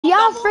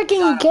not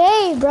freaking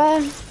gay,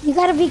 bruh. You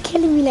gotta be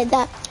kidding me like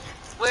that.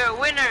 We're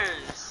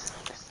winners.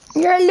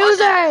 You're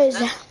losers.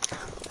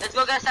 Let's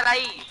go get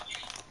Sarai.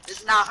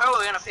 This is now her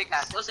we're gonna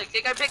pickaxe. Listen,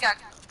 take our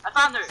pickaxe. I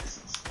found her.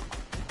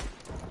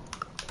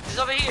 She's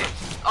over here.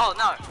 Oh,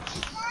 no.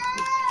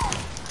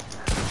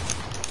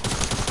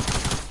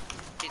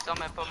 She told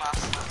me to put my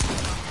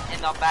stuff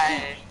in the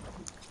bag.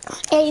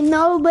 Ain't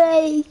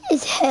nobody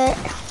is hurt.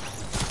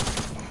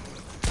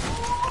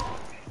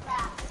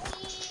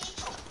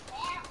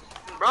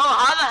 Bro,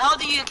 how the hell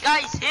do you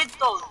guys hit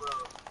those, bro?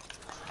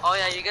 Oh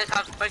yeah, you guys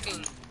have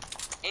freaking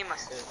aim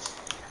assist.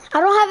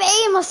 I don't have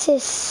aim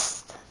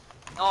assist.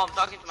 No, I'm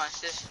talking to my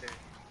sister.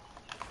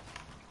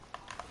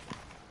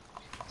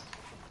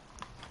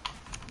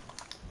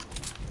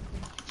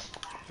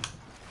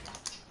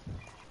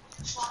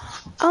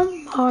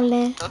 I'm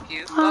Molly. Fuck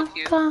you, fuck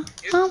you.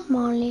 I'm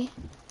Molly.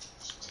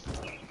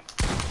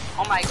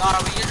 Oh my god,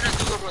 are we just gonna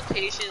do a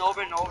rotation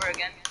over and over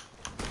again?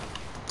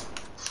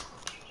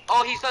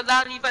 Oh, he fell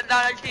down,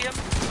 I see him.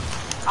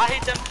 I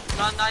hit him.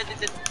 No, I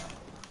didn't.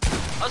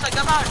 I was like,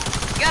 come on.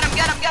 Get him.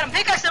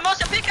 Pickaxe him,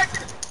 also pickaxe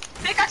him.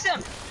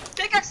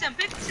 Pickaxe him.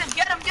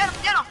 Get him.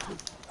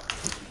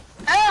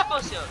 Help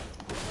us, yo.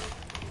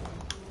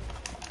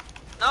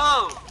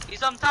 No,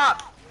 he's on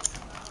top.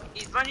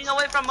 He's running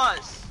away from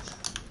us.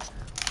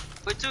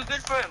 We're too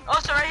good for him.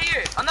 Also, right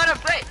here, another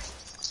brick.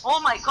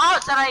 Oh my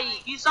god,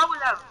 Sarai, you saw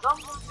with that.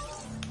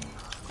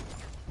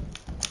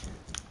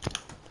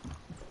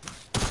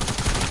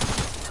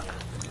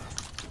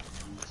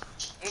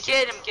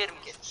 Get him.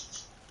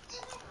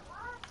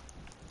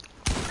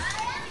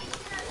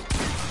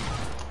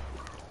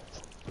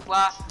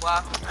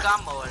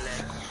 Guacamole.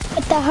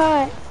 With the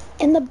heart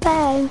in the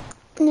bag.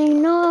 You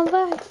know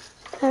about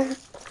her.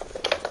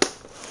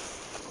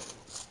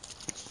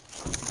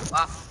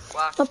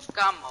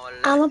 Guacamole.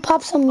 I'm gonna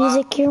pop some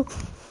music here.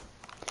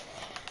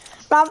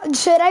 Rob,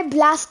 should I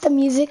blast the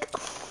music?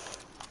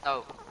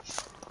 No.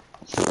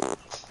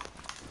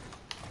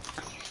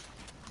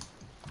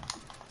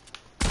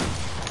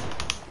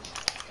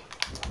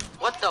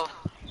 What the?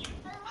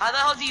 How the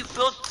hell do you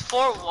build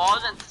 4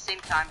 walls at the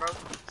same time, bro?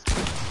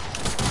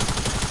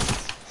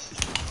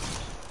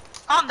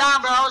 Calm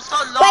down, bro. I was so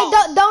low. Wait,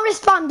 don't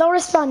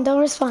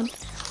respond.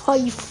 Oh,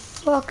 you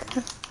fuck.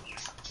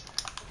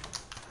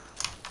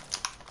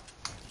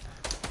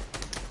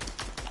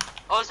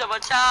 Also,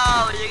 watch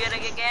out. You're gonna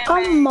get gamed.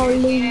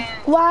 Guacamole.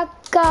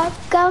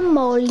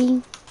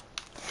 Guacamole.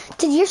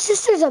 Dude, your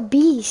sister's a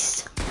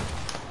beast.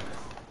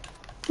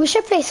 We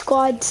should play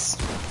squads.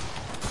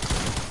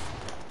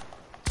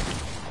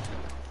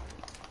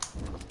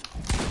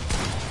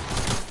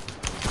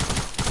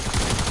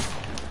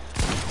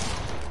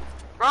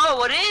 Bro,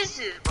 what is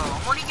this, bro?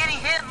 I'm only getting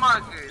hit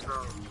markers,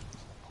 bro.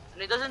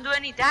 And it doesn't do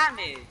any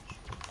damage.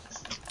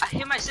 I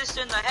hit my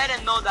sister in the head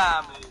and no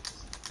damage.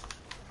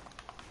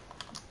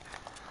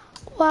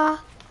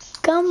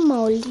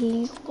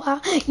 Guacamole.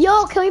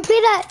 Yo, can we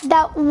play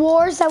that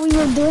wars that we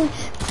were doing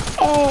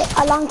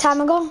a long time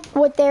ago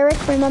with Eric,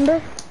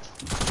 remember?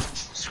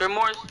 Scrim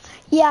wars?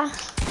 Yeah.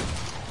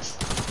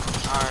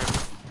 Alright.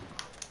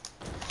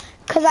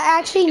 Cause I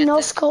actually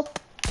no scope.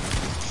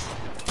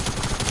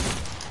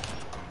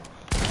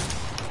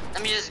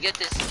 Let me just get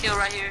this kill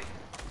right here.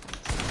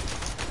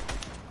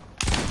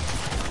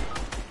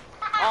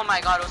 Oh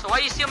my god, so why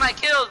you steal my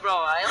kills, bro?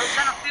 I was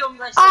trying to feel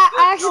myself.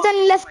 I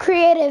accidentally left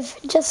creative.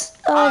 Just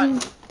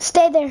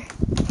stay there.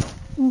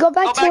 Go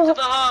back to the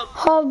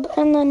hub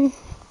and then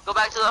go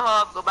back to the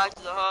hub.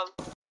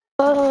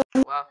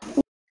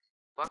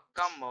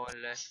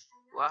 Guacamole.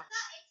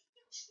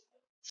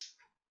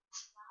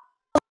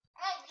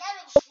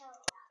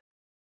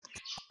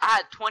 I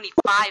had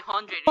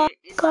 2,500 in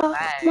the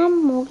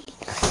bag.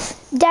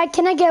 Dad,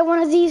 can I get one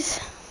of these?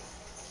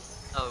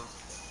 Oh.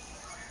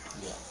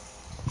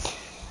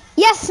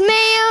 Yes,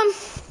 ma'am.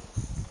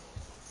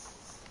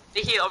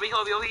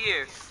 Over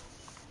here.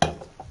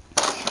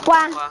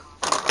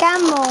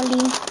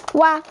 Guacamole.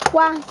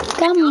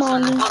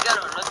 Guacamole. Let's go get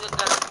him.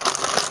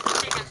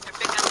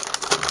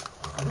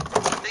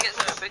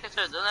 Pick us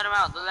her. Don't let her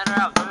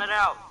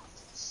out.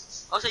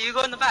 Also, you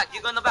go in the back.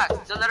 Don't let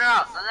her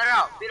out.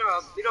 Beat her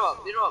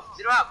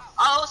up.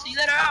 Oh, so you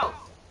let her out.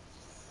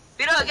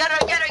 Beat her, get her.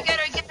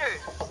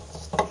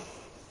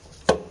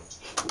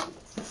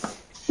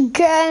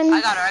 Good.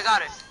 I got her.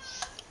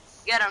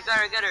 Get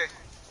her.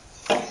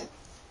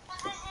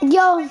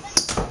 Yo.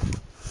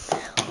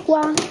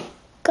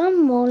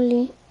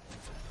 Guacamole.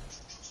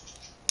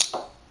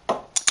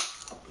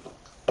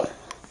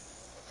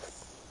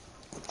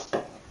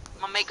 I'm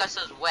gonna make us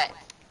wet.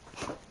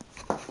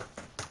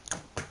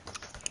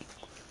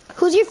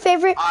 Who's your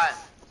favorite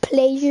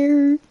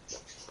player?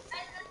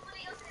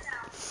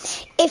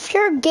 If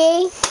you're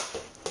gay,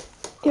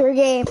 you're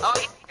gay. Oh,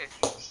 here.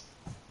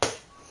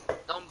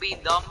 Don't be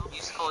dumb,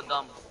 you so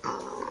dumb.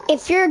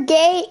 If you're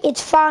gay,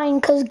 it's fine,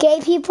 because gay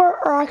people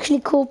are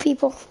actually cool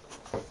people.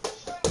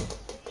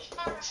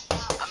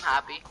 I'm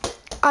happy.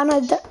 On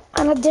a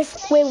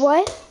different... Wait,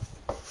 what?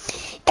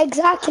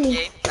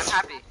 Exactly. I'm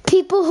happy.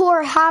 People who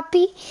are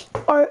happy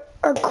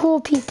are cool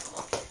people.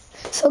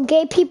 So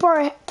gay people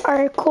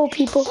are cool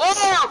people.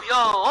 Oh, yo,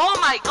 oh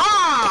my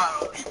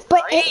god.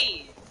 But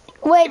Hey.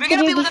 wait, If you're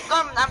gonna be with a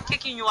gun, I'm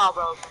kicking you out,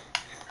 bro.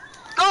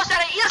 Go,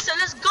 Sarah, yes, sir,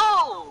 let's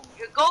go.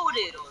 You're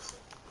goated, Osa.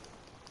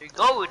 You're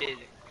goated.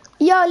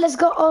 yo, let's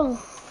go.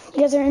 Oh,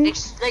 you guys are in.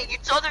 Like,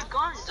 it's other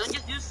guns. Don't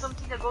just use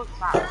something that goes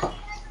fast.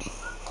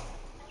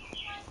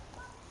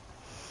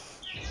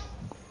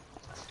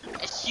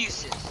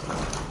 Excuses.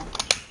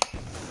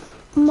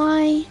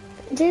 My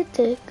dick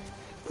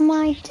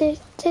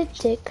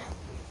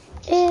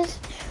is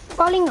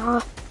falling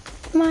off.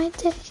 My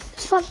dick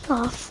is falling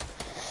off.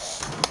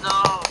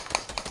 No.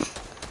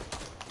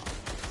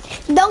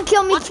 Don't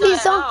kill me, What the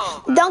please.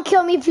 hell, bro? Don't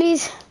kill me,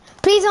 please.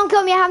 Please don't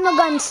kill me. I have no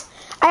guns.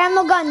 I have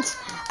no guns.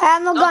 I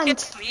have no Don't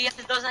guns. kill me.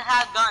 He doesn't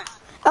have guns.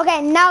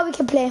 Okay, now we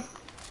can play.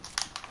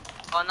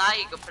 Oh, now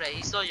you can play.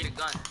 He stole your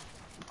gun.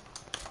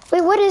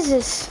 Wait, what is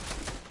this?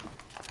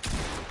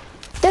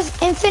 There's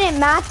infinite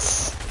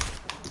mats.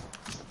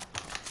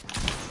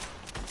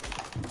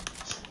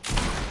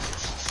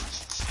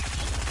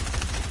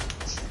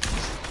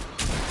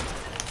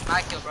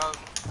 I kill, bro.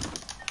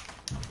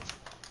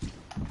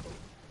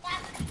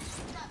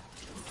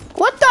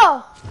 What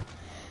the?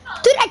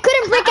 Dude, I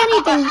couldn't break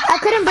anything. I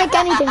couldn't break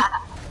anything.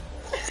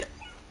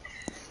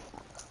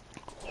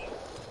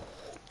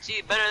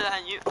 She's better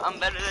than you. I'm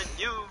better than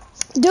you.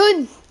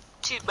 Dude,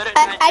 She's better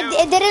than you.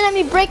 it didn't let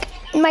me break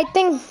my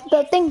thing.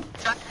 The thing.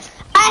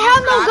 I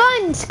have no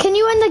guns. Can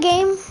you end the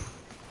game?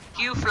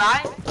 Can you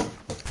fly?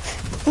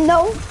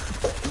 No.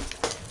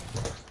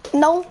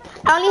 No.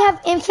 I only have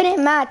infinite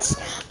mats.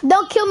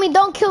 Don't kill me.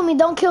 Don't kill me.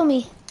 Don't kill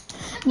me.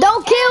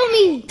 Don't kill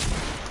me.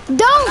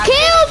 Don't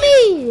kill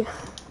me.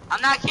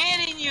 I'm not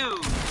kidding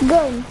you.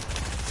 Good.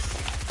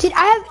 Dude,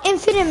 I have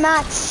infinite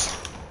mats.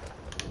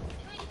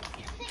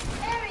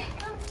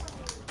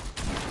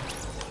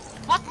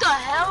 What the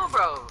hell,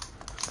 bro?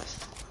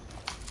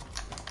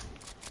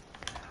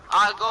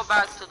 I'll go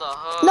back to the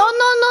hub.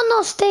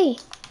 No, stay.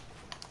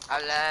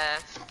 I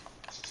left.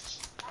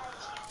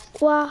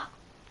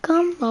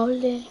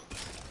 Guacamole.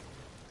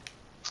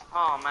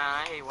 Oh man,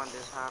 I hate when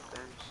this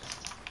happens.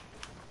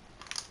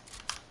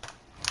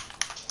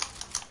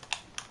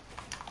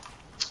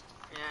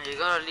 Yeah, you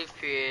gotta leave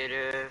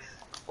creative.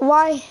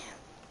 Why?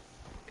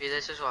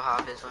 This is what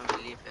happens when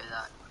we leave it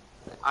that.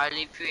 I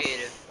leave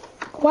creative.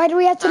 Why do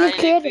we have to leave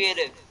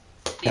creative?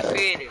 Leave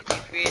creative.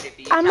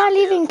 You I'm can't not do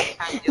leaving. it.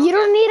 can't do You it.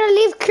 don't need to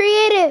leave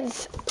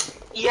creative.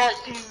 Yes,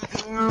 you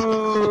do.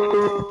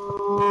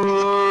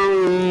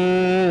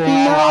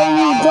 No,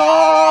 you don't.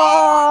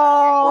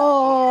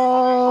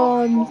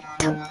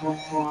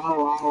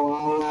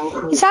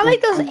 You sound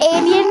like those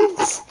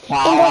aliens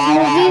in those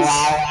movies.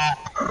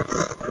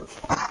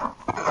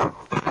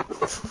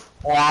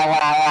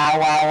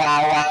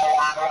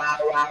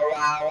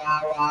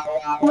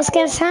 What's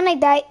gonna sound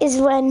like that is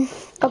when.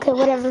 Okay,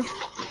 whatever.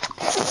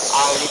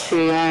 What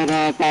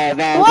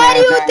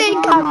do you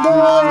think I'm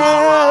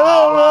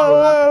doing?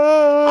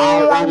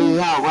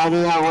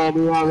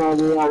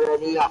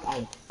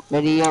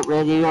 Ready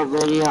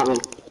up.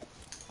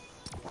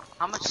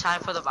 How much time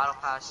for the battle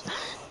pass?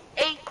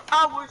 8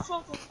 hours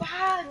for the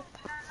battle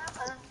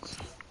pass.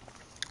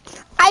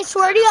 I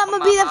swear to you, I'm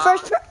gonna be the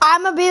first.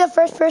 I'm gonna be the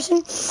first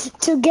person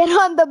to get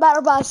on the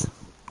battle pass.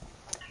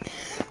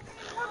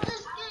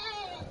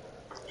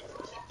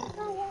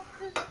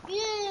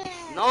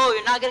 No,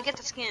 you're not gonna get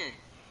the skin.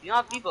 You don't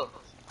have people.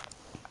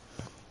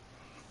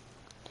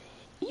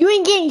 You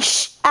ain't getting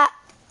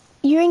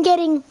you ain't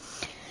getting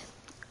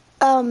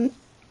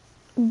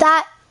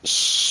that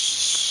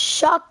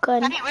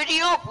shotgun. Hey, ready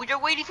up. We're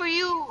just waiting for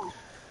you.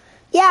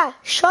 Yeah,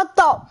 shut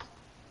up,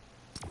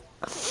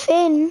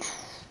 Finn.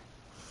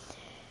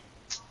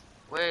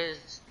 Where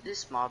is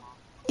this mob?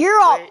 You're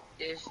a Where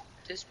is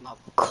this mob?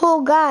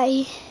 cool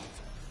guy,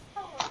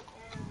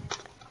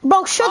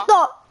 bro. Shut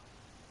Huh? up.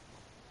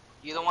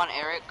 You don't want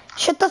Eric?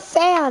 Shut the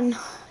fan.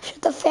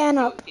 Shut the fan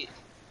up.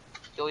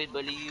 Joey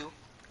bully you.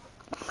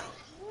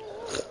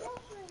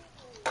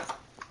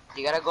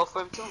 You gotta go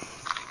for him too.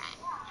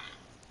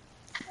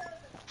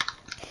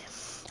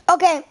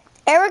 Okay,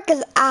 Eric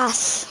is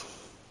ass.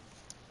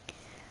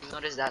 You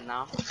notice that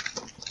now?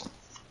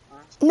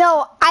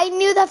 No, I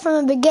knew that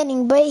from the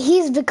beginning, but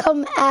he's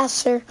become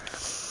asser.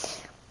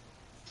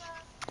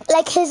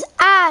 Like his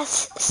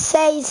ass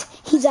says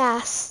he's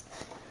ass.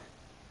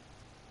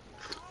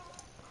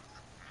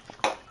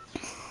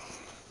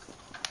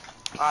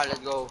 Alright, let's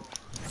go.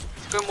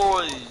 Good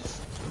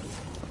boys.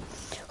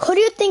 Who do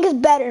you think is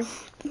better,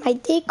 my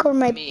dick or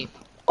Me.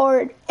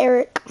 or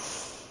Eric?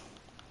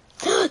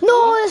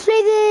 No, let's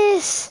play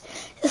this.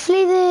 Let's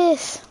play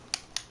this.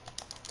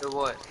 The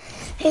what?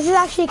 This is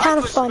actually kind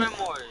of fun.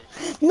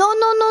 No.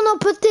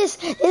 Put this.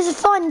 This is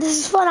fun. This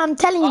is fun. I'm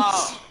telling you.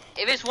 Oh,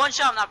 if it's one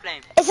shot, I'm not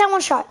playing. It's not one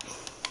shot.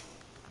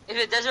 If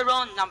it's desert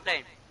round, I'm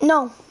playing.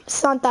 No,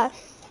 it's not that.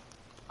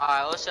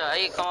 Alright, also,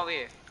 hey, come over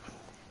here.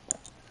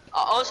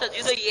 Also,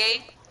 do the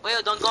yay. Wait,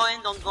 don't go in.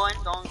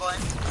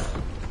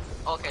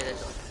 Okay,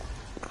 let's go.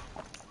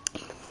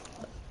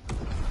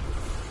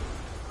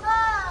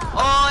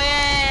 Oh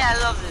yeah! I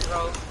love this,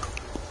 bro.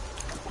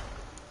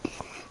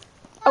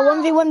 A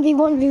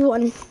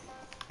 1v1v1v1.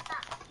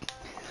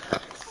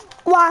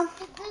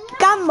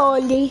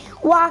 Guacamole.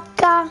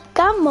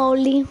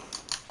 Guacamole.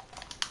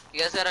 You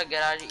guys gotta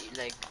get out of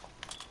like.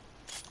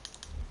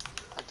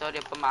 I told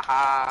you put my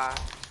heart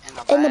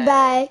In the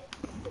bag.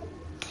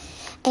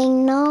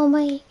 Ain't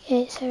nobody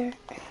gets hurt.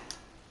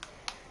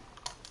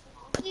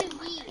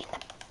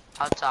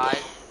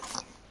 Outside.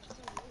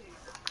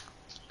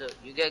 Look,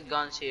 you get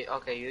guns here.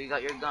 Okay, you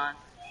got your gun.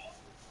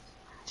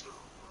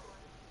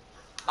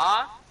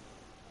 Huh?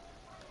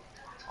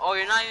 Oh,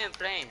 you're not even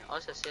playing.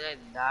 Also, see like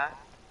that.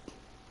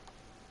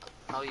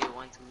 How you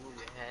want to move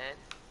your head.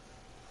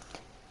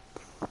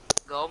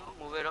 Go,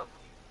 move it up.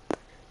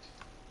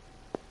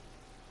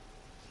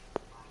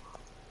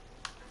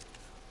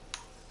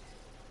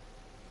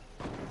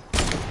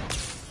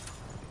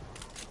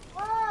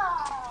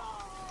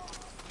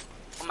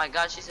 Oh my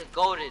god, she's a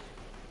goated.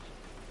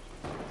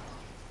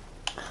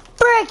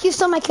 Frick, you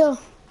stole my kill.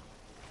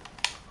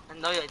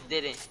 No, you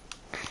didn't.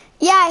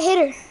 Yeah, I hit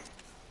her.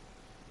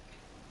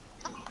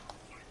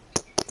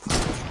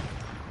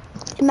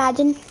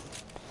 Imagine. You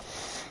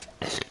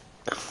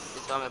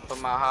told me to put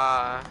my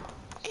heart.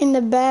 In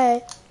the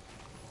bag.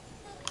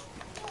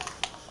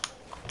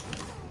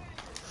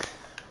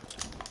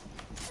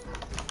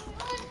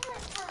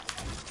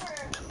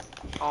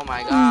 Oh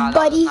my god,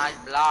 buddy. that was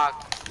a nice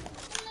block.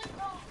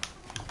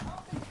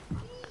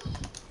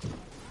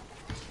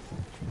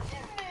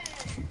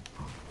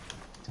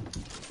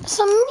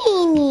 Some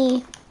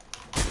meanie.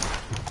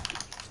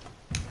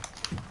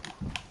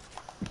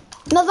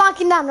 No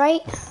knocking down,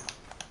 right?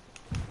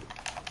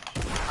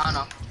 Oh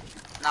no.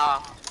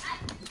 No.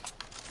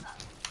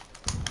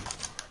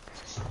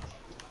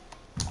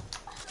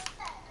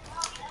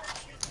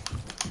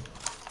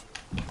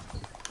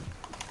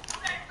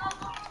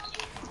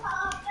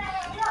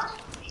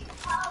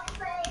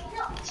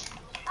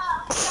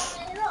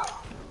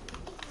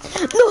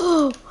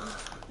 No.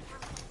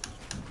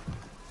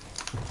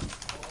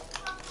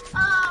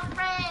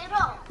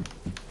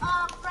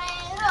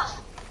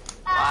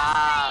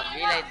 Wow,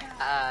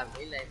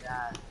 be like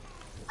that.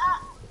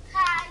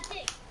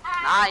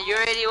 Nah, you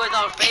already was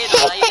Alfredo.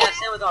 Now you gotta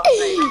sit with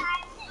Alfredo.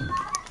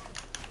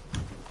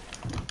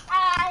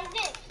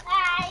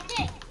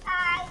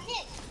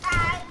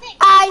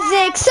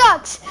 Isaac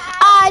sucks.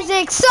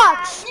 Isaac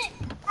sucks.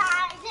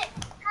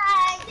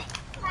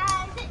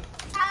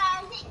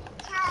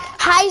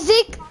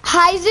 Isaac.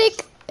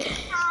 Isaac.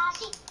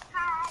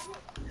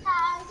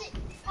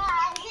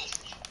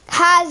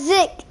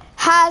 Isaac.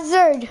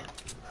 Hazard.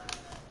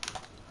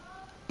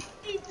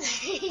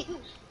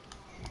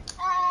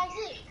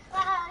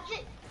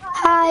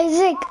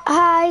 Isaac.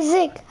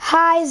 Isaac.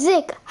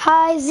 Isaac.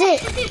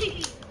 Isaac.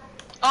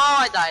 Oh,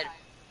 I died.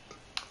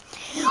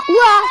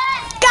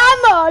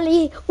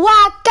 Guacamole.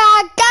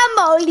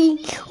 Guacamole.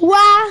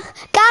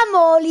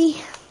 Guacamole.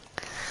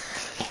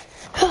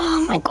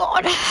 Oh my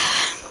god.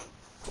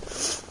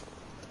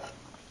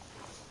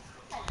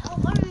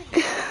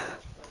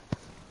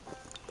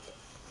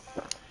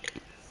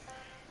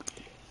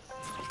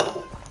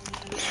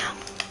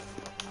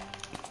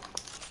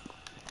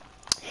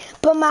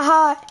 Put my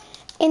heart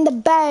in the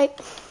bag.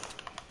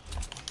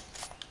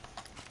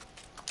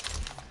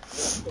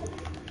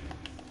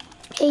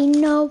 Ain't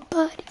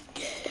nobody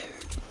there.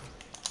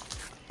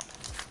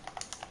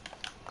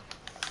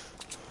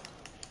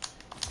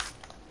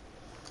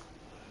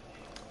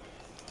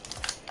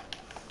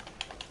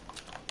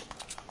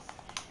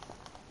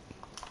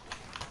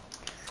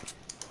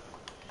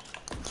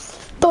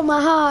 Put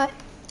my heart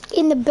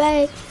in the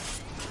bag.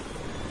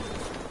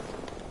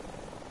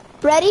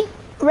 Ready?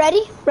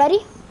 Ready?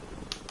 Ready?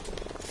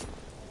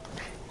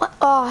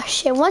 Oh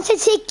shit, once I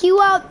take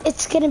you out,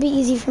 it's gonna be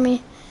easy for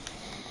me.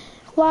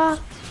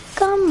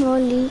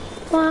 Guacamole,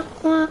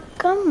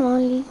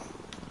 guacamole,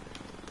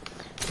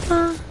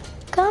 guacamole,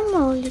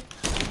 guacamole,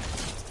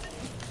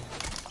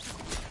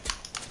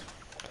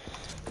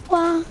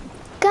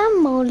 guacamole,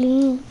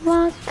 guacamole.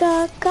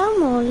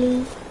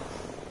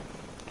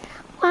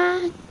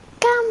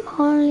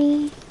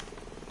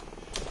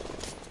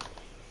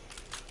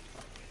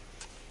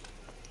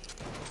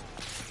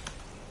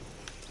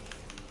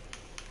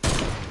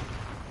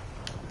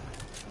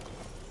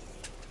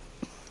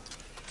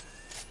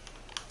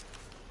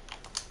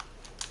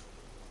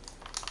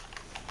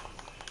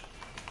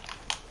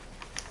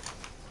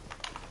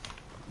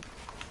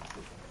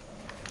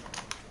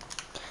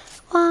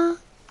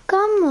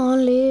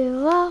 Guacamole,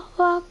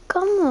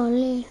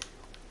 guacamole,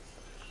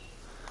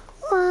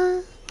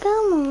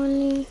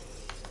 guacamole.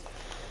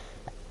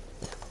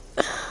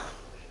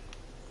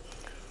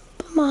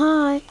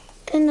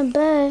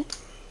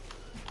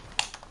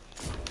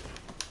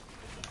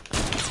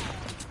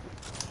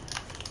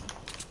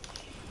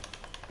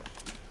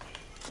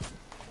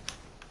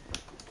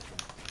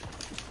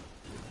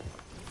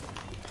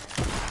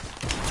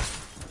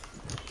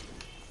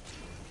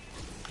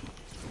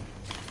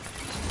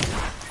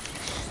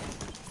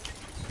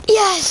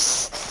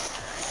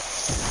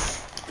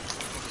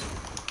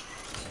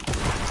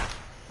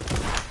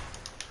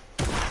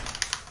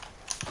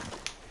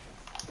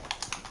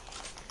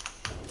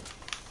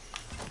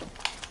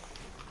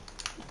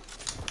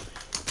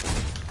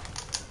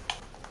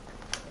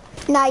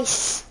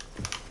 Nice.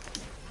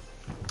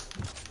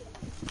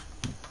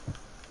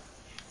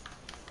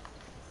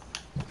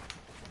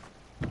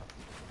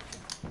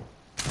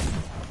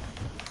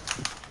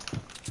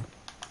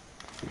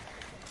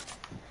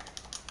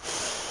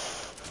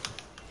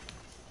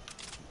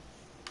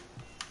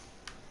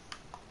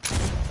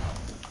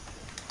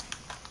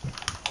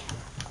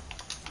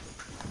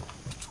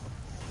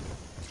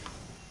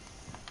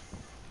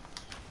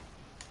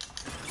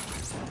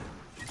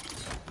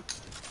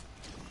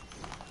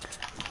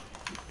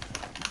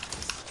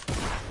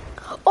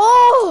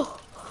 Oh!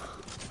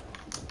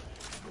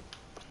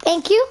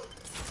 Thank you.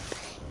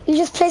 You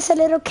just placed a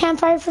little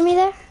campfire for me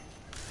there.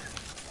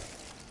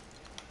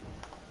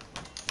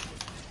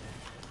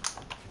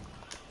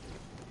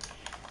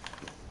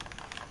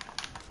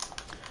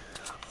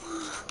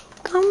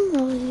 Come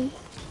on.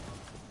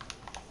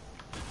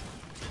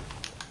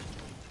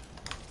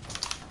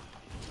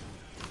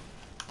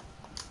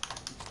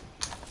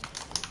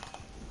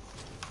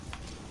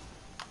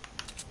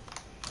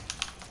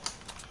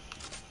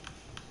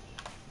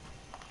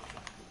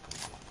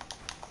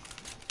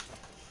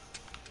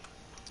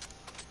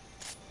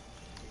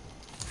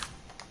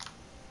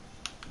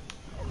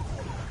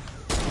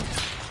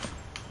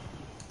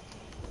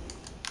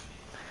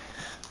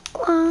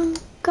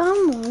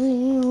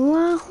 Guacamole,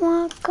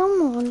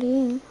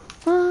 guacamole,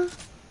 guacamole.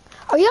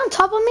 Are you on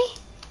top of me?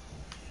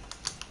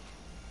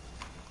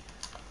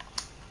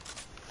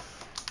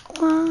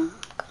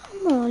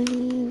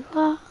 Guacamole,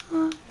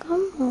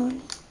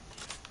 guacamole.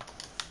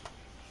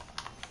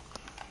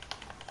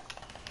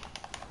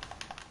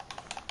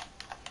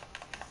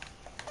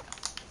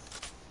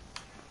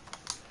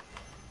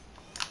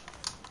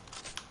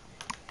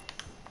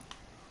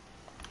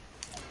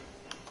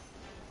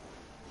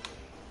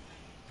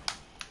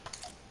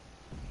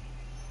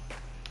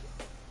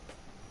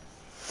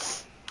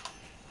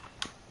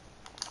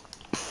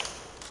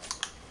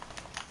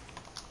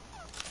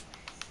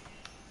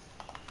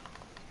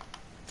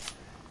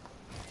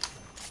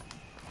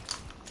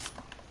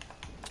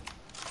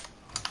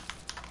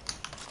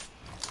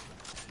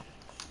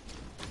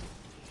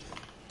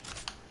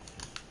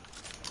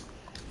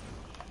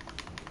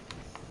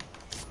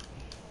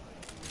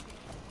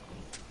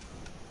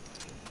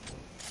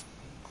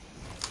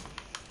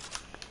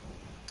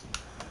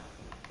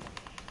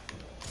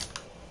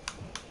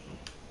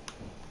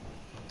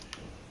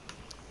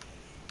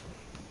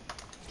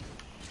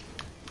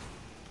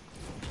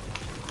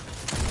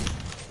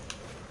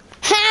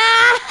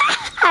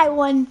 I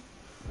won.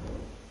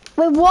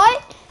 Wait,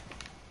 what?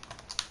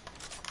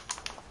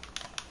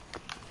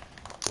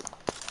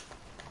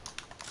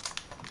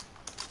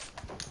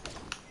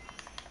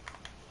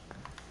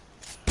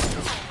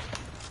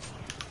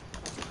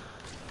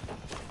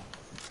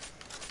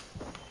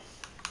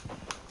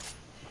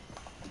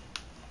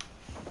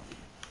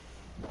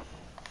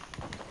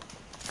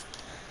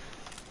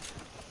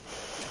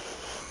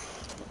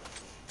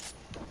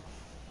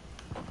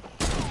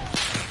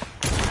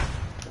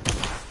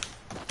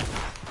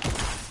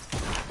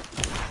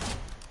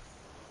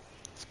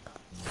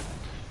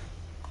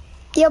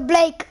 Yo,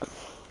 Blake.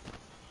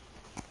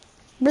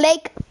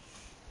 Blake.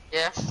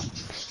 Yeah.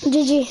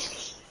 GG.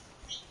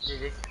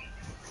 GG.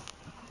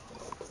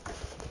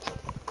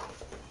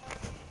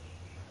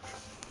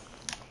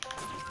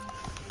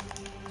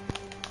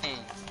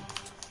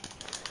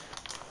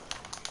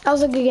 That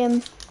was a good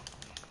game.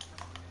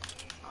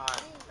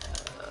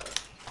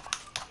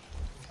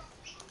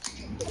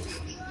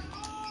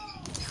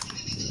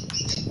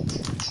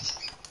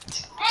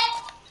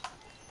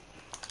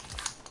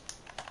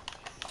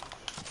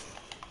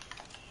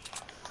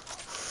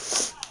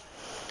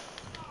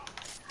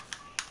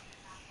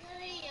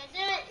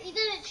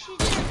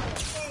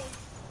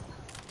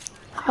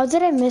 How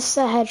did I miss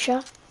the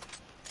headshot?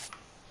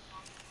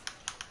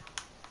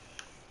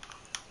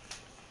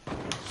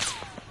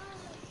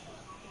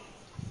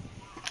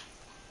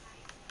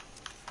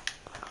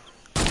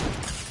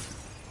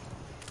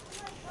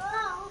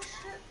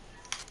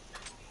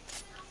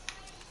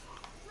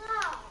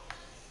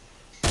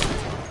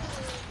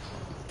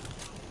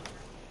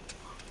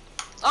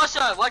 Oh,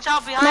 sir, watch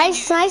out behind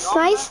Nice, you. nice,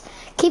 nice.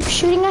 Keep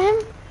shooting at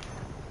him.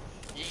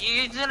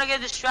 You're gonna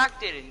get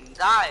distracted and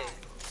die.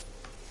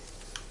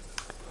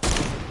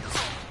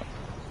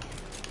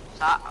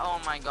 Oh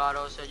my god,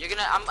 also, you're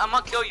gonna, I'm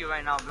gonna kill you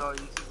right now, bro.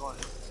 You keep going.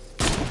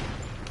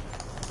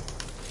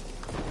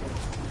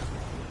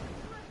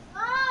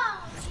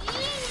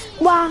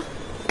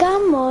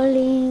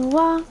 Guacamole,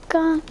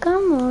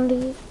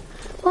 guacamole,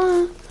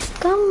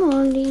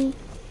 guacamole.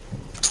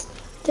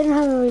 Didn't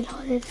have it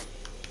reloaded.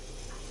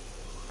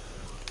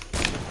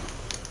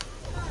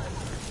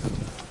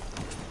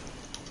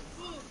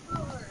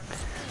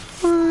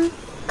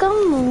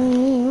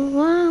 Guacamole,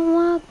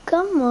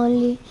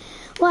 guacamole.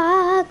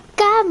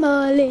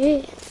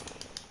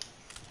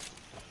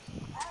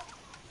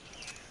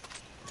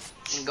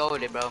 I'm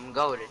goated, bro. I'm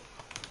goated.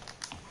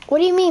 What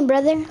do you mean,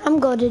 brother? I'm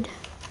goated.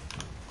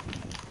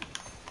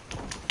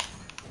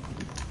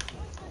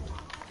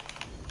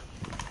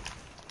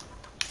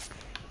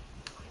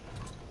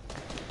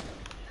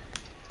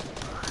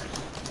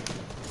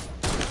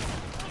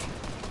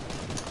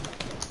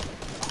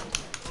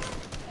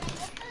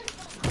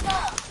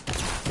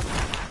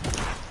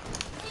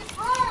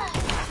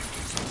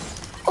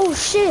 Oh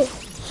shit.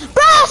 Bro,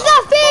 that's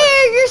not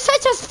fair! You're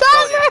such a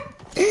spammer!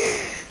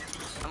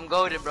 I'm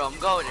goated, bro. I'm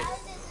goated.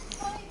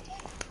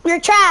 You're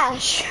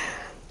trash.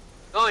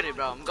 Goated,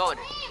 bro. I'm goated.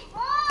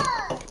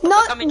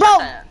 No, Come and bro. trust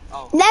that.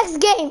 Oh. Next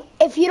game,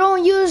 if you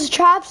don't use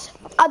traps,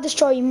 I'll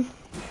destroy you.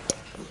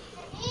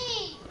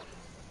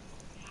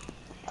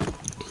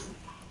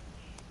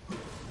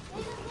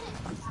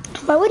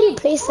 Why would you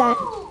place that?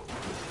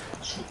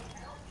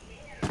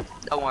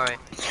 Don't worry.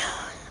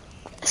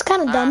 It's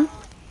kind of dumb.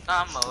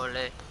 I'm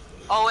only.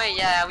 Oh wait,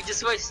 yeah, we just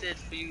switched it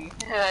for you.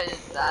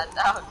 that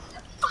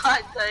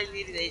I thought I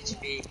needed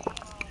HP.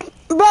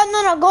 Bro,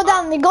 no, go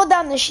down there, go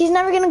down there. She's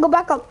never gonna go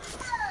back up.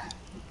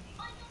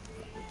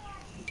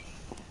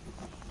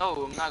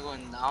 No, I'm not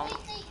going down.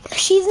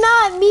 She's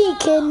not me,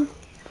 kid.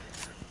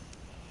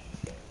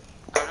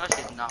 I know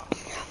she's not.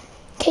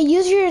 Okay,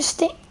 use your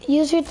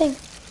thing.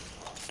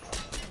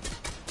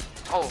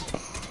 Oh.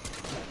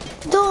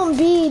 Don't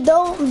be,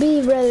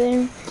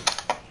 brother.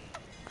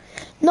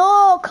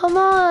 No, come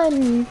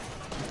on.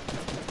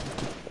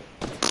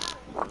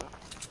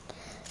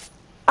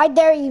 I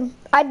dare you.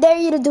 I dare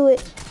you to do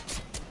it.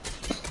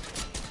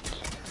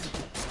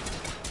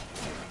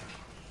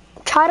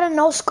 Try to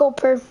no-scope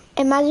her.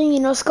 Imagine you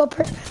no-scope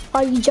her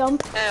while you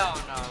jump. Hell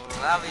no,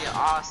 that'd be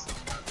awesome.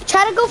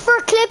 Try to go for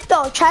a clip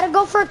though. Try to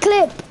go for a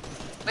clip.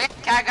 Wait,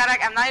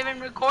 I'm not even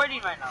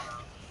recording right now.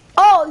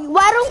 Oh,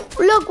 why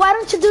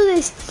don't you do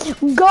this?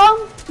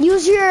 Go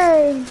use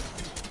your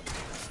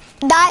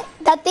that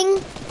thing,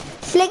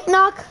 flick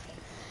knock,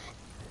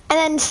 and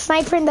then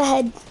sniper in the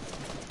head.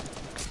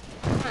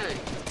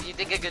 You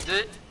think I could do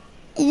it?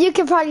 You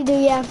could probably do,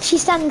 yeah.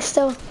 She's standing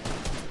still.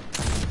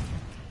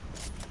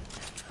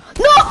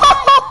 No!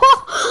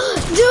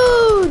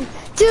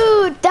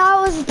 Dude,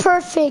 that was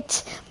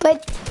perfect.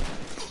 But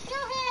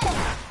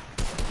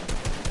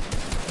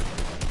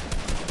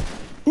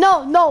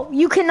no,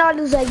 you cannot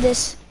lose like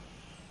this.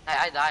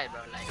 I died,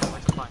 bro. Like,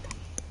 what's the point?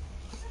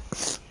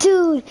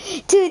 Dude,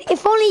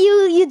 if only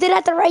you did it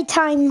at the right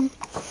time.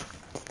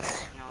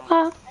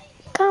 No.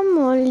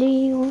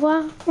 Guacamole,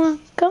 guacamole.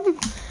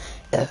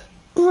 Okay.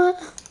 Bro,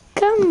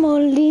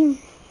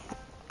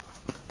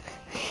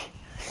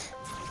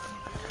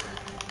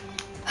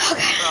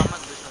 I'm gonna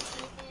do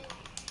something.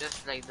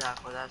 Just like that,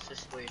 for that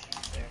situation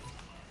there.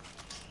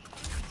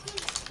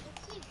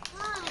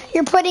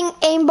 You're putting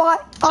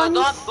aimbot on.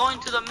 So don't go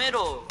into the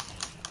middle.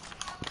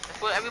 That's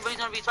what everybody's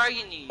gonna be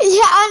targeting you.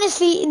 Yeah,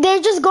 honestly,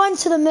 they're just going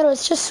to the middle.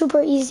 It's just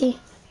super easy.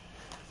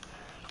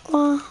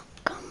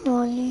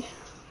 Guacamole.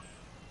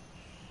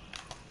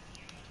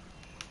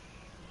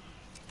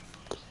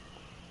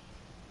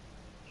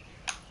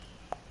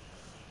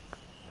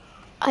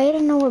 I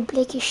don't know where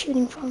Blake is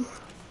shooting from.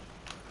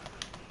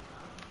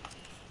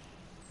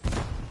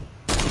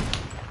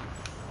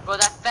 Bro,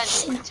 that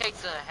fence can take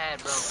the head,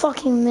 bro.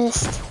 Fucking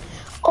missed.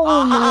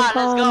 Oh my god.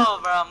 Let's go,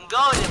 bro.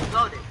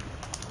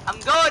 I'm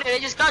goaded. I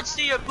just got to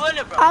see your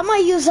bullet, bro. I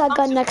might use that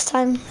gun next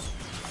time.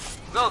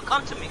 Bro,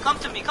 come to me.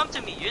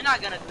 You're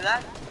not gonna do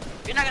that.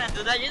 You're not gonna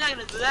do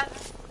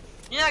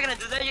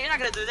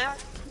that.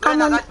 I'm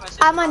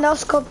gonna no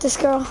scope this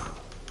girl.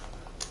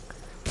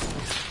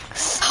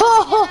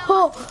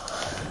 Ho.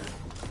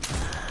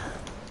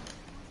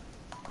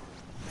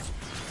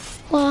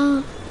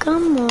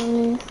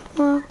 Guacamole.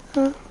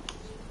 Guacamole.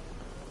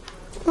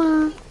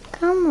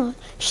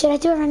 Should I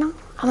do it right now?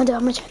 I'm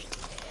gonna try.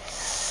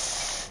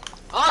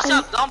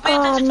 Awesome. Don't pay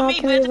attention to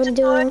me. Pay attention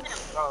to her,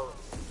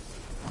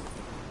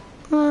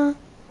 bro.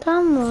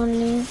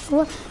 Guacamole.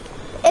 What?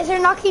 Is there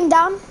knocking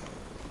down?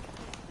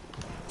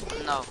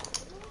 No.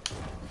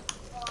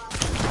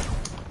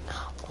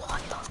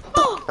 What the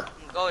fuck?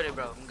 I'm goated,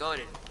 bro. I'm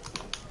goated.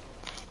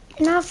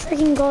 You're not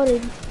freaking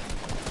goated.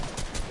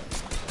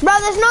 Bro,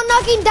 there's no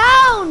knocking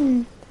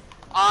down!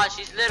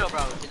 She's little,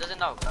 bro. She doesn't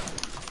know, bro.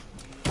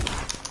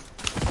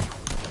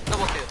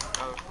 Double kill,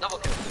 bro. Double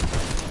kill,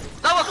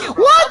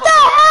 bro. What the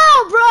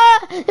hell, bro?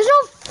 There's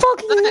no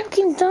fucking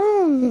knocking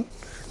down.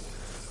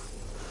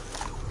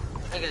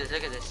 Look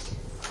at this.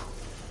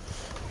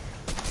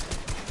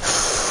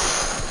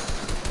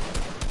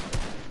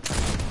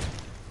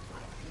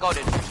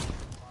 Goated.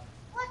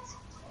 What?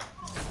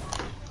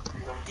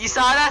 You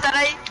saw that,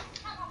 right?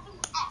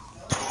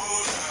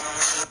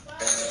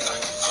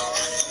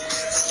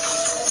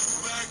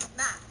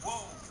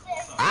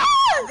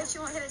 I bet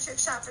you won't hit a trick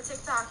shot for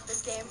TikTok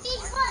this game.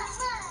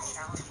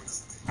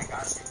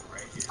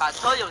 I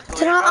told you it was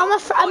Dude, I'm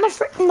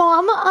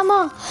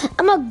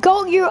a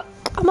goat you.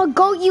 I'm a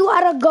goat you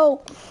out of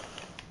goat.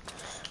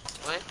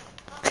 What?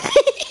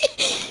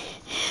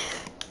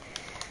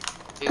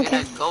 You're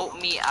gonna goat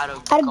me out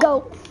of Out of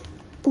goat.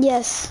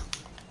 Yes.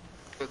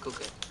 You're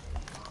cooking.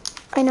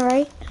 I know,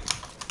 right?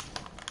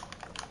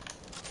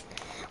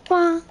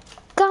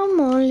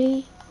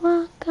 Guacamole.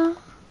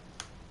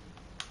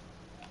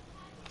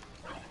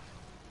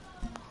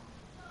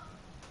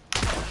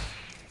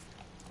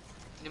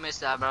 You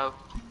missed that, bro.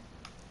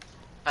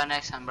 Try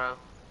next time, bro.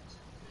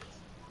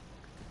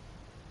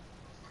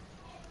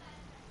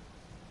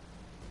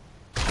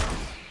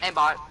 Hey,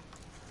 bot.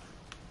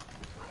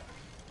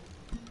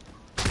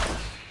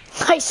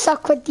 I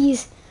suck with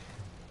these.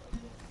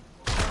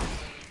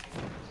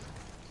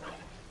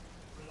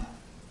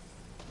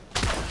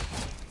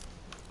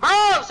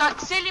 Bro, stop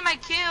stealing my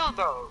kill,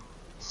 bro.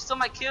 Stole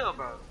my kill,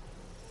 bro.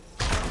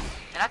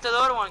 And after the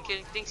other one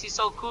kid thinks he's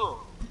so cool.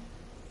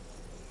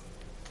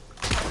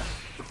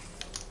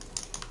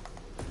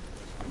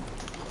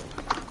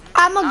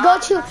 I'ma go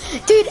to,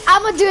 dude.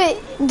 I'ma do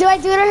it. Do I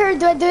do it to her?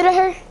 Do I do it to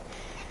her?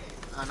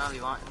 I know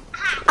you want.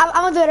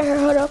 I'ma do it to her.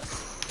 Hold up.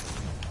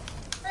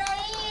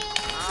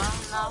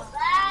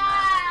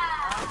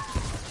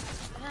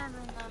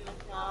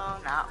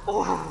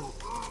 Oh,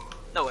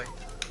 no way.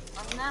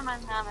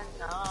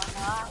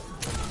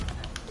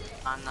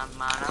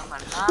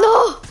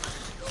 No!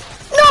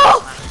 No!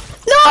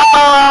 No!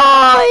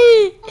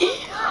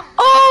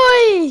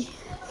 Oi!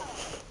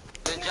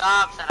 Good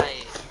job,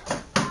 Sarai.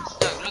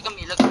 Look at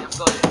me, I'm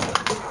goated.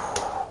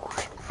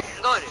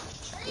 I'm goated.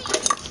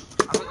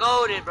 I'm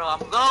goated, bro. I'm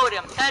goated,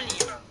 I'm telling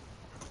you,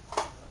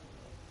 bro.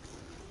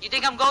 You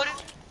think I'm goated?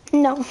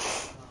 No.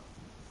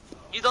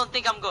 You don't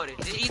think I'm goated?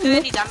 Did he do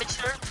any damage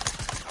to her?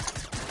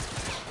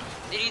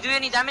 Did he do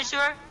any damage to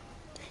her?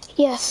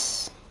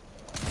 Yes.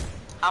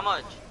 How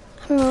much?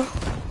 I don't know.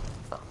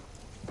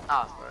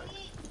 Oh, bro.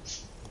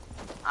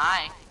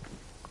 Hi.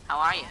 How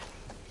are you?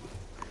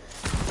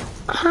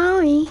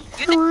 Hi. You How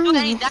didn't are do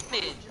any you?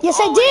 damage. Yes,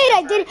 Oh,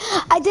 I wait, did.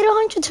 I did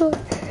 100 to her.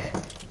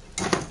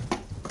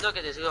 Look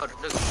at this. Look.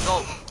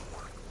 Go.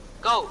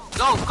 Go.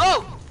 Go.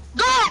 Go.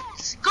 Go.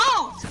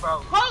 Go,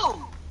 bro. Go.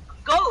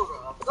 Go,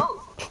 bro. Go.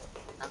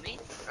 I mean,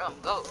 bro,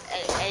 go.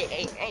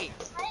 Hey.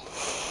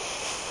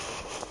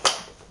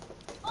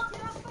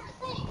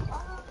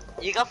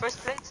 You got first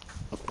place?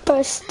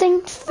 First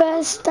things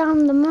first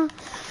on the map.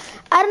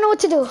 I don't know what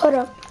to do. Hold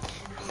up.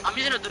 I'm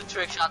just gonna do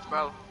trick shots,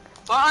 bro.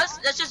 For us,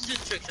 let's just do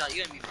trick shot.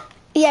 You and me, bro.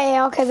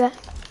 Yeah, okay, bet.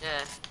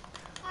 Yeah.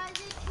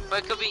 But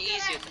it could be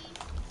easier.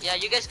 Yeah,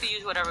 you guys could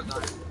use whatever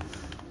gun.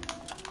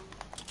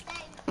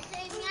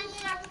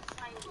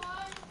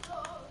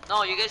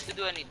 No, you guys could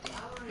do anything.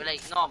 We're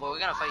like, no, but we're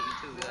gonna fight you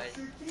too, guys.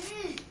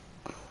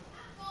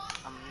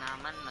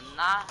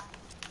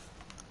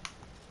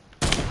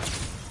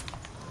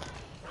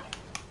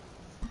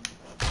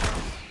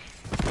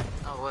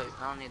 Oh wait,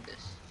 I don't need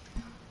this.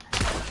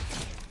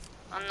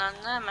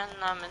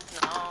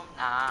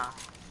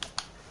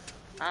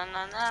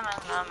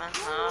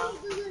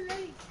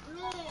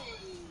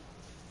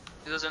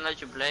 He doesn't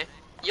let you play.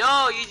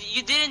 Yo,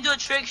 you didn't do a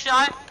trick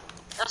shot?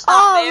 That's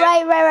not fair.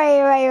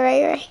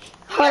 Right.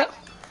 Hold up.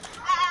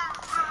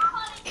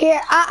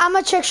 Here, I'm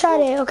a trick shot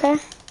it, okay?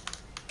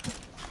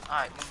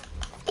 Alright.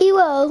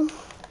 Ewo.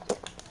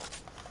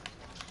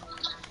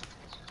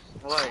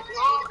 What?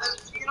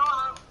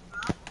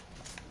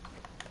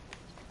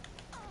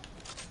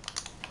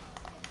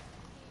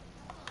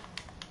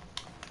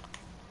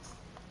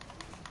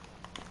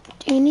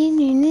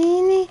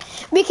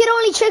 We can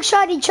only trick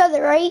shot each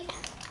other, right?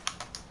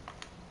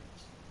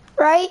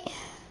 Right?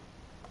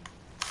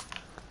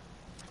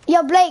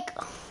 Yo, Blake.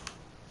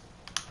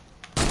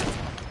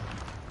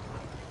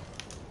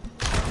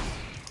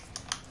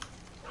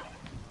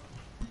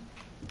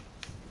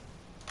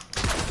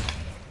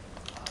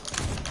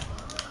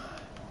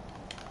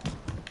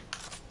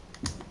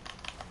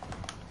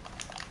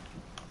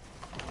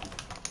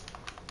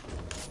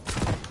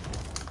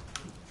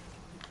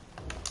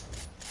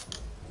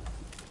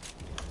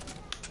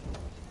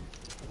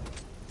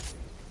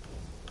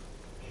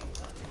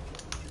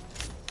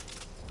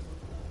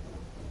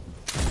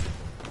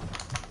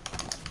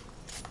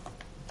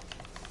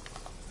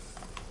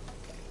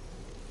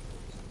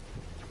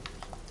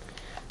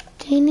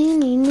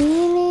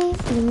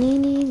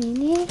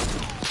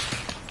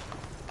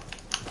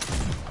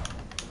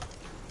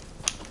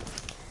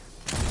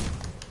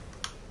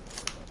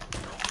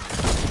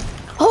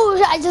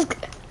 Oh, I just...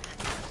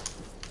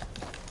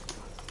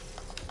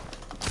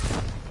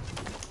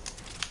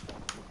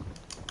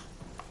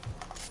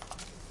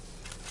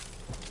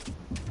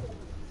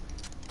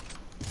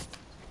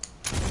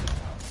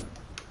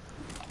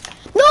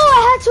 No,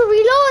 I had to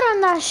reload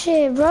on that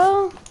shit,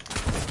 bro.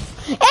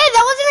 Hey,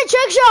 that wasn't a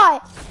trick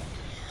shot.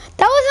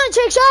 That wasn't a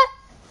trick shot.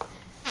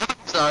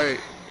 Sorry.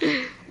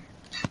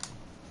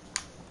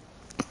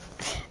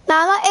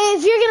 Nah,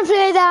 if you're gonna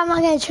play that, I'm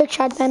not gonna trick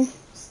shot then.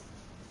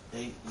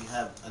 Hey, you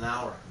have an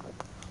hour.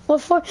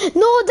 What for?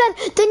 No,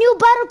 the new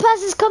battle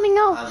pass is coming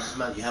out.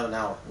 You have an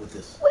hour with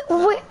this.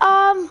 Wait,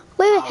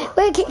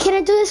 can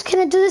I do this? Can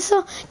I do this?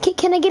 So,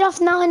 can I get off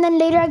now and then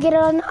later I get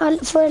on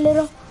for a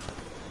little?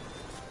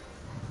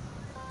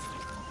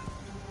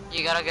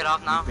 You gotta get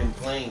off now. You've been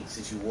playing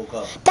since you woke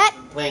up. That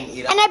You've been playing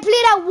 8 hours. and I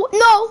played at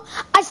no.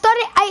 I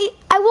started.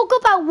 I woke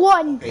up at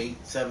 1. Okay,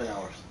 7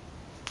 hours.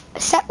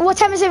 What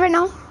time is it right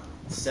now?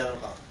 7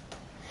 o'clock.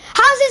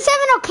 How's it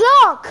 7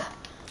 o'clock?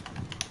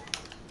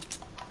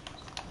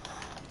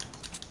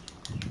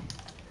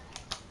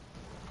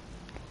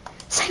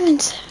 Seven.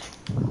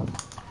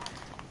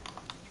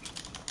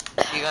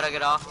 You gotta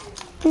get off.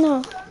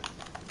 No.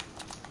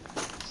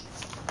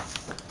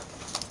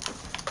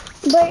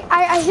 But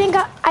I think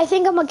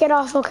I'm gonna get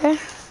off, okay?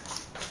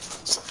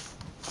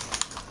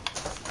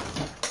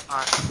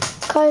 Alright.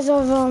 Because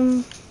of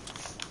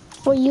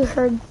what you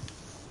heard.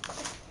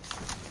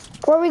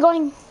 Where are we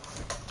going?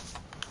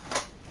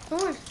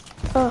 North.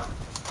 Oh.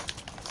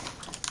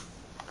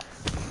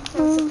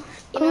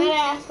 You know what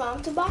I asked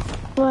Mom to buy?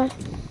 What?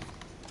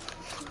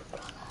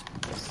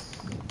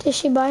 Did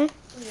she buy it?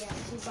 Yeah,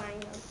 she's buying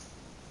them.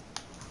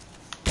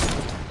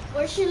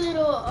 Where's your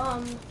little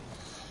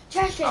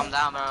trash Calm can?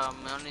 down, bro.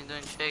 I'm only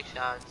doing trick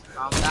shots.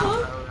 Calm down,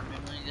 bro.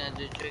 I'm only gonna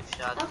do trick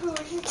shots. Alfred,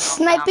 where's your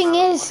Sniping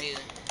is.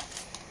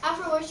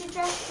 Alfred, where's your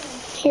trash can?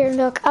 Here,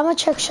 look. I'm gonna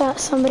trick shot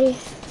somebody.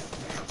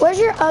 Where's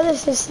your other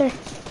sister?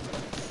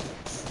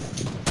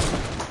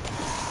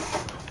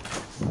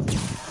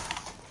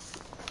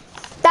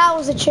 That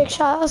was a trick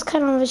shot. That was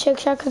kind of a trick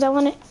shot because I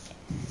wanted.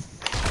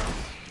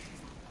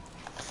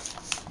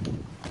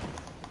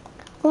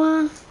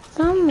 One,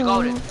 come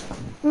Got on. it.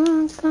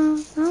 One,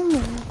 come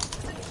on.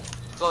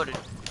 Goated.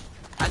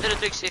 I did a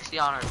 360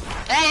 on her.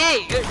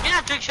 Hey, you're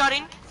not trick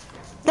shotting.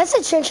 That's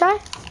a trick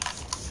shot.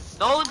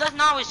 No, that's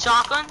not with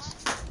shotguns.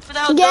 Who the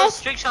hell Yes.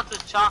 does trick shots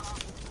with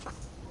shotguns?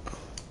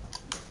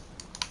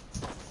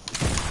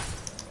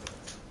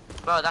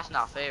 Bro, that's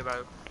not fair,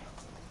 bro.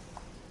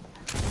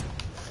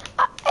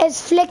 Is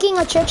flicking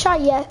a trick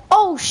shot? Yes.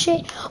 Oh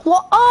shit.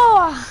 Well,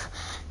 oh.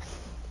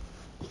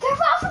 Be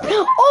careful,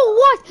 Alfred. Oh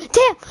what?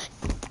 Damn.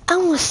 I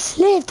almost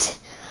slipped.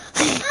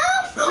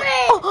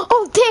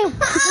 Oh damn.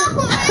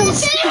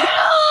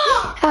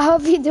 I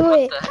hope you do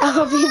it. I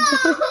hope you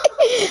do it.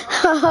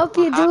 I hope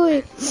you do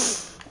it.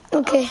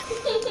 Okay.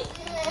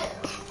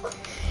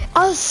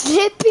 I was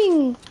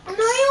slipping. No,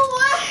 you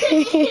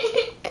weren't.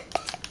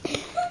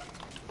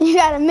 You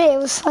gotta admit it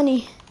was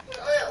funny. No,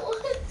 it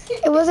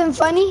wasn't. It wasn't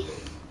funny,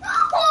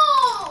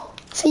 No.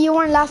 so you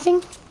weren't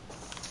laughing.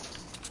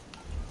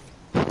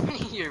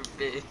 You're a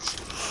bitch.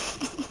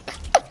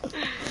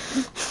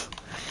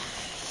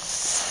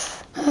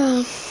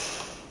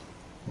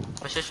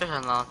 My sisters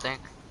are not, I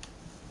think.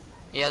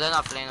 Yeah, they're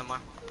not playing anymore.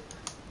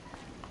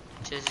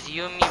 Just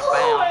you and me Lord,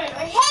 playing.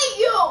 I hate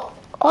you. Oh,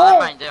 Oh never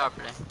mind, they are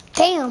playing.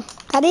 damn,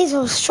 that is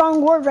a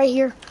strong word right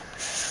here.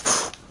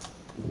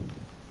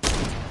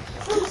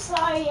 I'm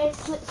sorry, I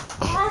slipped.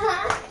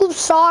 Oops,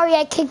 sorry,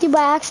 I kicked you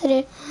by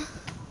accident.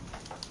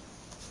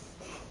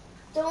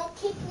 Don't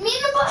kick me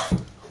in the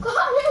butt. God,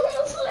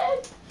 I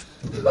slipped.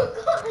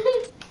 God.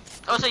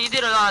 Also, you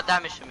did a lot of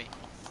damage to me.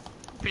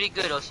 Pretty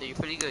good, also. You're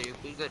pretty good. You're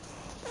pretty good.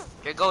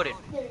 You're goated.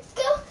 There we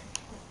go.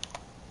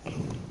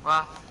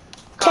 Wow.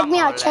 Check me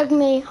out, check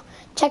me.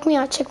 Check me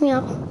out, check me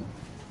out.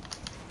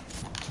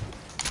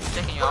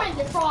 Checking you out. Find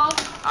the frog.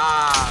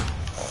 Ah.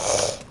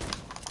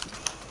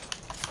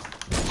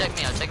 Check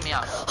me out, check me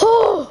out.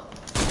 Oh!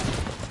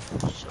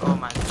 Oh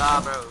my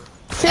god, bro.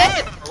 Flick,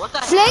 Hey, what the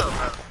flick, hell,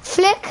 bro?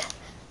 flick.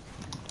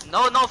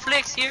 No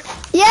flicks here.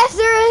 Yes,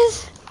 there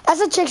is.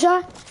 That's a trick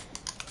shot.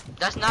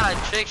 That's not a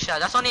trick shot.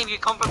 That's only if you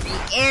come from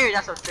the air.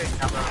 That's a trick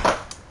shot, bro.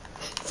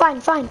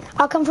 Fine, fine.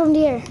 I'll come from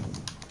the air.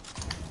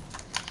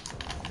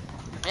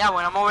 Yeah,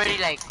 when I'm already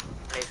like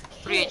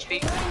 3 Hey,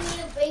 HP. I need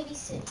a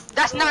babysit.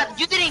 That's not.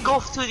 You didn't go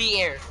to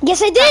the air.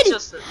 Yes, I That's did.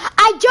 just.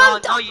 I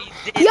jumped. No, you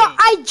didn't. Yo,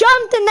 I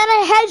jumped and then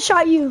I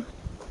headshot you.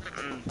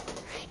 Mm.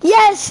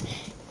 Yes.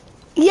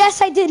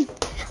 Yes, I did.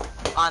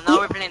 Now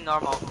we're playing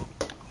normal.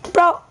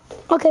 Bro,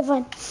 okay,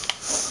 fine.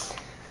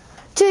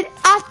 Dude,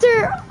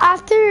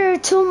 after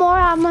 2 more,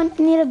 I'm gonna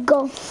need to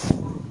go.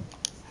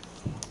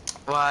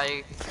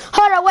 Why?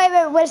 Hold on,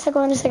 wait a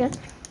second, wait a second.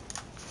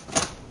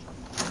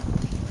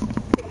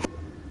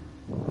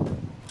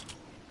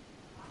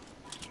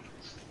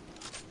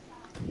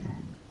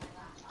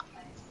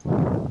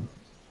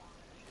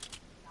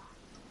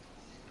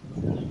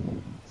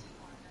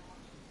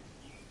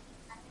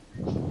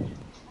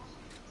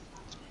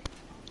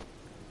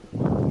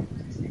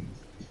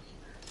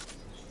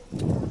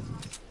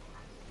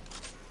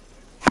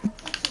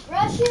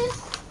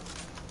 Brushes.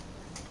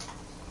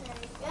 There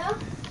we go.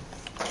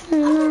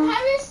 Mm,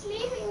 Have your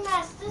sleeping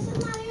mask. This is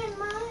not even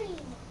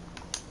mine.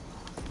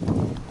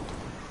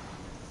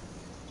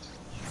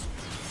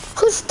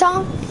 who's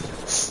Stone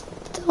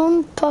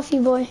Puffy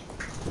Boy?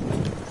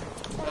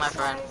 My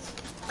friend.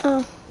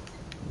 Oh.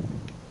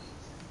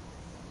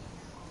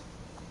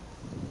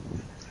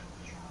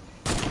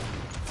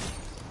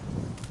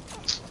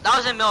 That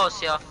was him,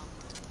 yo.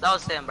 That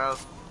was him, bro.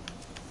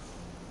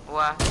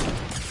 Wah,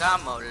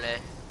 camole.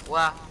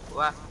 Wah,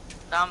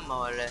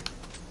 camole.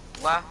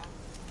 Wah,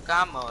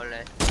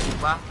 camole.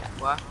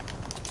 Wah,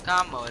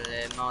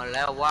 camole,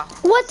 mole, wah,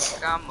 What?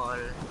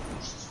 camole.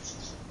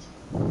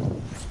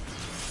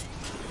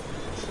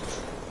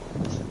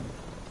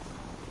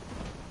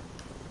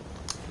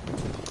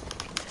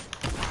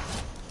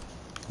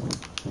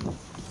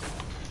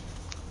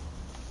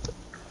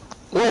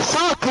 What's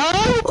up,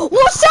 cuz?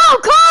 What's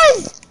up,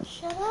 cuz?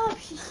 Shut up.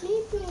 She's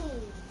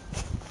sleeping.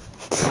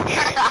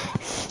 Stop.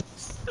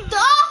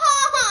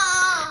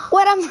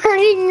 What, I'm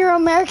hurting your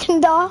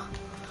American doll?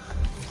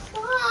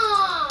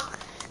 Stop.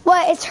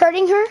 What, it's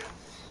hurting her?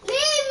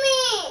 Leave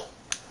me.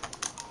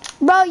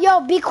 Bro,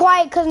 yo, be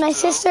quiet, cause my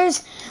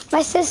sister's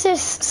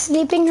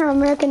sleeping her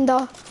American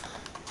doll.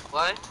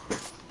 What?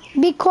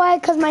 Be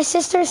quiet, cause my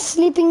sister's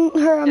sleeping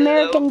her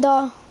American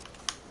doll.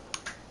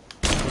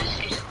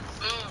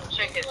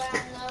 Chicken. Well,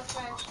 no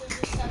French, we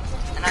just stuck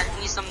in And I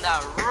need some of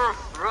that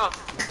rough.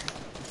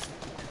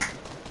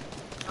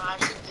 No, I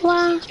should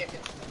Wow. chicken.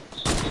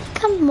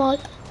 Come on.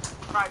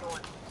 Fried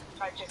one.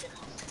 Fried chicken.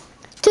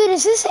 Dude,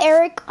 is this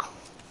Eric?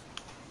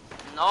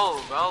 No,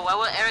 bro. Why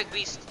would Eric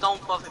be Stone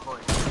Puffy Boy?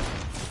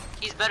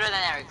 He's better than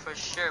Eric for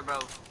sure, bro.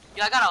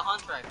 Yo, I got a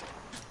hunt rifle.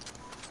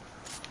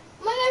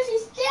 Oh my gosh,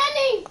 she's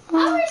standing!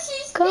 How is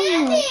she Come on.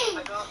 standing?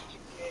 I got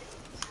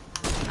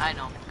I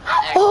know.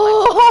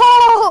 Oh!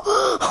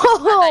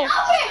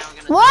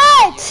 Eric,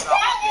 What?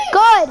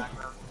 Good.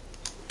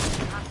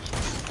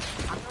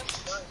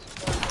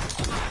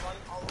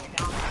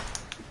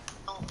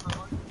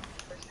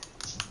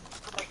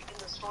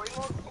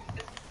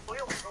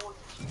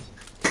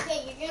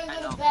 Okay, you're I gonna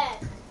go know. to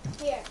bed.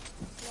 Here.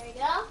 There you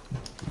go.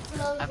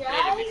 Close I've your played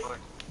it eyes. before.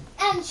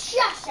 And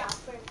shush up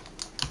for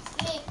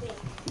sleeping.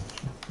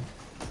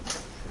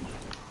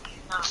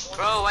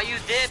 Bro, why you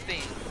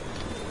dipping?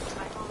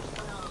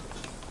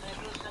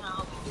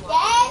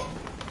 Dad?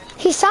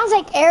 He sounds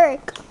like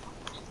Eric.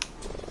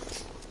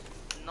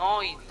 No,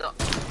 he don't.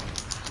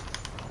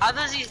 How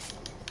does he?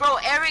 Bro,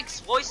 Eric's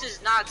voice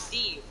is not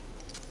deep.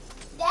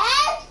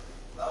 Dad?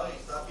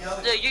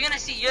 Dude, you're gonna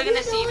see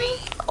me.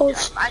 Oh,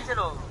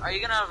 Angelo, are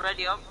you gonna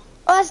ready up?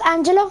 oh, that's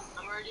Angelo?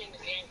 I'm already in the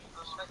game.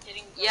 I'm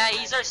spectating. Yeah,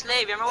 he's our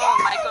slave. Remember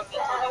when Michael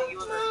told you he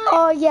was our slave?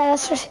 Oh, yeah,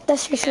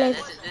 that's your Yeah, slave.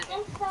 this.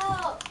 Don't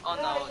fall. Oh,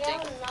 no, Bro, you take-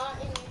 have a knot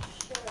in your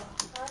shoe.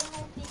 How the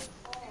heck did you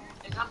fall?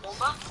 Is that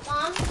Bomba?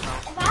 Mom,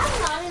 if I have a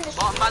knot in the shoe,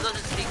 Bomba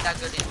doesn't speak that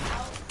good English.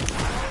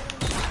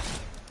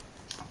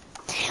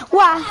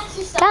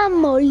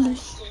 Guacamole.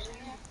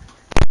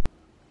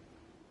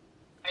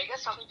 Are you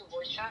guys talking to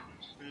voice chat?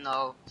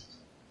 No.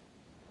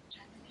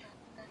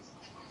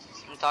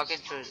 I'm talking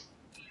to.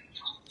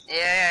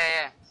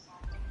 Yeah.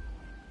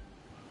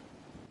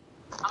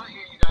 I don't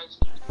hear you guys.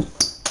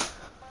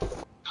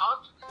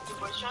 Talk to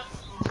voice chat?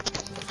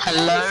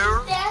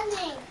 Hello?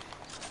 standing.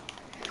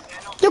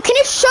 Yo, can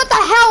you shut the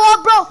hell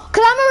up, bro?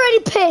 Cause I'm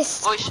already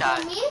pissed. Voice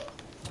chat. Me?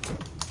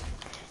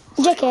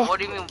 JK. What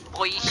do you mean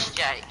voice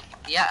chat?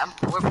 Yeah,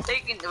 we're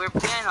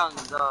playing on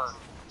the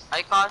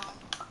icon.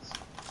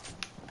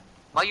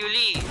 Why you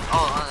leave?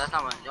 Oh, that's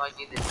not one. No, I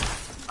did this.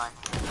 Fine.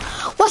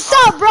 What's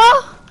up, bro?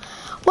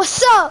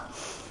 What's up?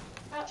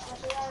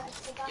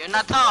 You're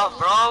not tough,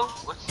 bro.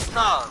 What's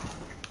up?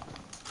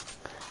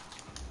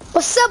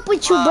 What's up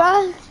with you,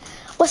 bro?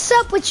 What's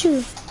up with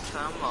you?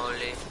 Come on,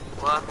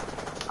 what?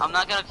 I'm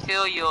not gonna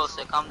kill you,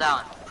 so calm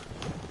down.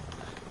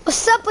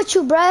 What's up with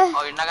you, bro?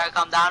 Oh, you're not gonna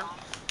calm down?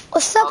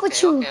 What's up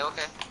with you?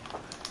 Okay.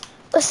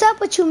 What's up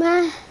with you,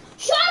 man?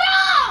 Shut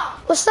up!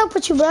 What's up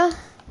with you, bro?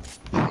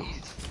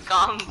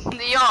 Calm.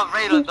 You're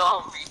afraid of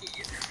Dolphy.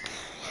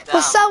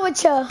 What's up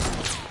with you?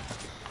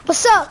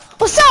 What's up?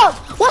 What's up?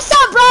 What's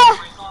up, bro?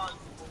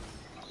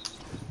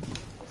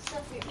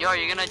 Yo, are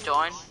you gonna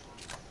join?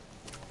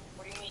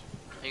 What do you mean?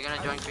 Are you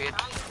gonna join Creed?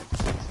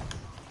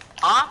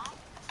 Huh?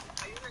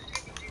 Are you in the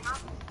stream now?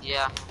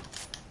 Yeah.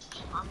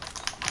 I'm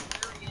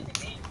literally in the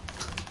game.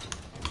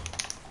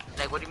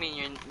 Like, what do you mean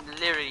you're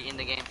literally in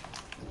the game?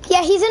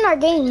 Yeah, he's in our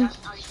game.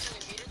 Are you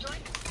telling me to join?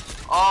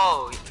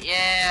 Oh,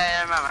 yeah,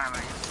 I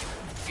remember.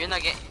 You're in the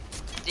game.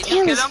 Did you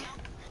Damn, kill him?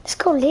 this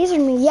girl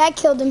lasered me. Yeah, I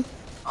killed him.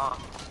 Oh.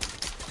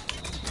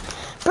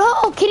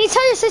 Bro, can you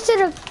tell your sister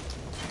to...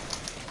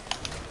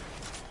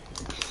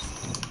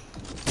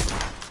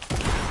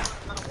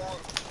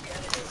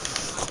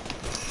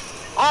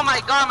 Oh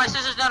my god, my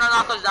sister's gonna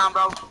knock us down,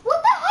 bro.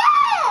 What the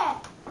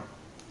heck?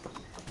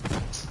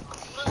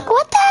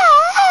 What the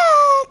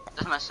heck?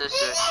 That's my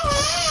sister.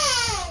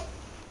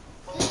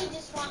 You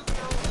just want to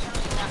know.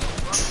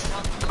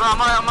 Bro,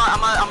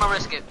 I'm gonna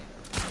risk it.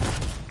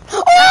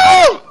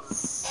 Oh!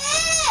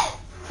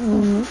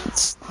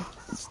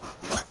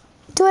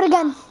 Do it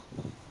again.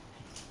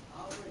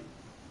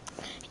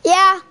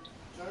 Yeah.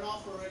 Turn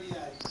off already,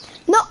 Daddy.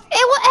 No,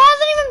 it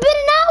hasn't even been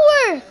an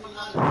hour.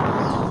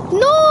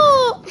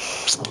 No.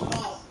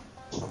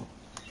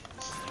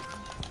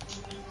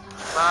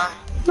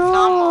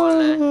 Come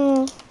on,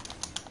 No.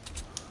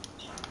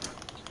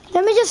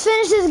 Let me just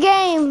finish this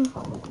game.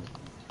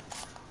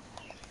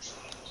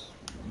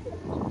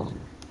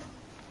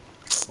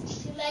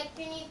 You like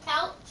Vinny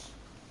Couch?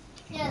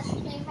 Yes,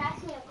 can you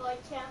pass me a gold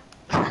champ?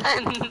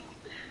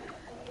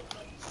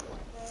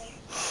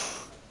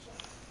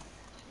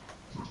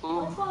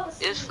 Ooh,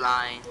 it's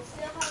flying. We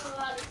still have a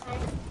lot of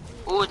time.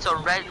 Ooh, it's a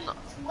red.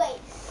 Wait.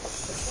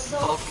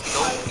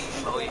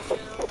 Okay.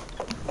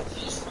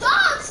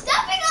 Stop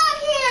stepping on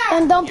here!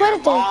 And don't put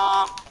it there.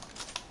 Mom.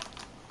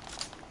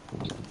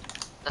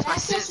 That's my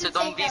sister.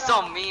 Don't be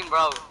so mean,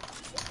 bro.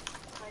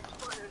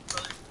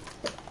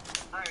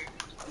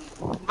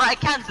 Bro, I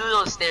can't do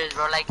those stairs,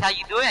 bro. Like how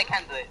you do it, I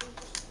can't do it.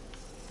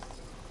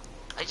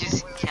 I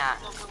just can't.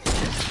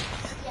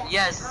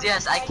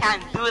 Yes, I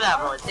can't do that,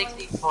 bro. It takes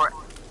me for,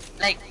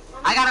 like,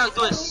 I gotta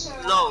do it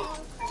slow.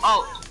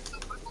 Oh.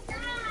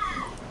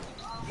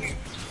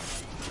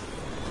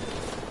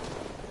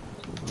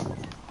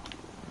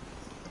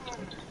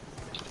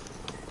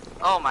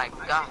 Oh my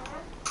god.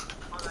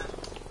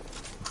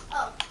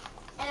 Oh,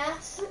 and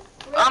that's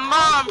I'm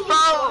on,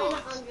 bro.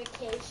 going on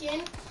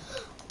vacation.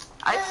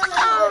 I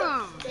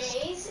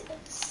Days.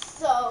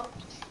 So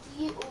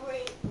we're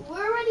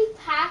already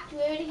packed. We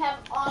already have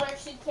all our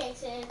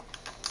suitcases.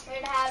 We're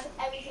gonna have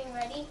everything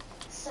ready.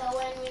 So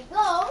when we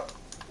go,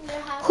 we're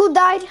gonna have. Who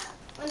died?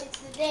 When it's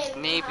the day.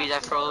 Maybe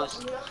that froze.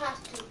 We don't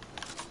have to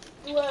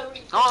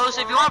worry. No,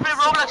 so if you want to play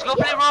Roblox, go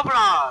play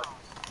Roblox.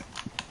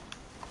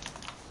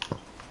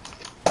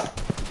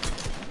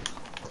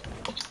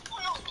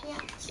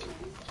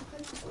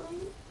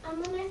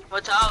 I'm gonna.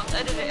 Watch out.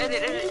 Edit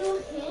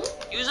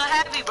it. Use a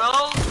heavy, bro.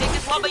 Take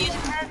this one, but use a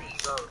heavy,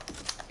 bro.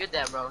 You're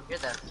dead, bro. You're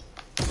dead.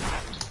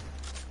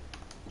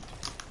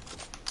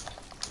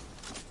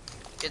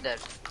 You're dead.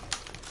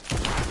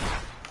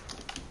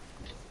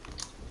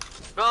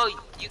 Bro,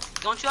 you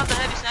don't you have the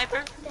heavy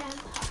sniper?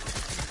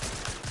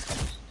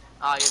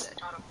 Oh, you're dead.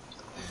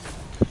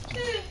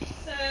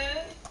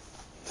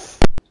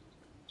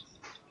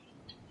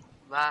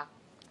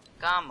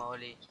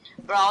 Guacamole.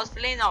 Bro, I was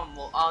playing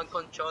on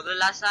controller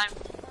last time.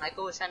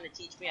 Michael was trying to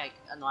teach me. I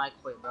know I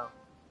quit, bro.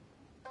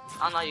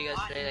 I don't know how you guys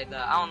play like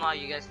that. I don't know how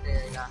you guys play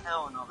like that.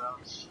 Hell no, bro.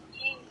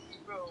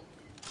 Bro,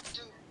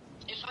 dude,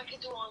 if I could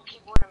do on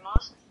keyboard and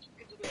mouse, I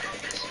could do it on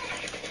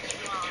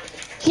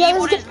this. Yeah,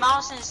 Keyboard and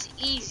mouse is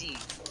easy.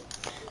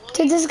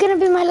 Dude, this is gonna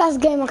be my last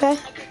game, okay?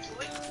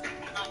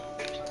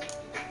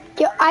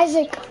 Yo,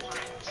 Isaac.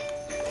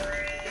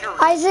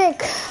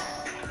 Isaac.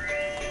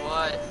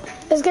 What?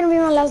 This is gonna be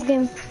my last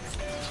game.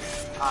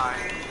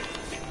 Alright.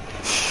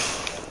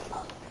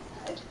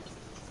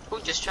 Who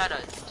just tried to...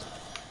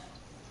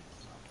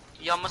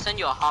 Yo, I'm gonna send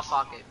you a hot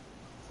pocket.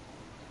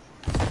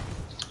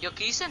 Yo,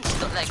 can you send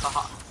like a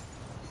hot...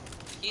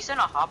 Can you send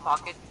a hot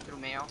pocket through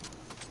mail?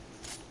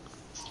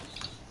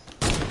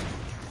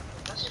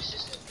 That's your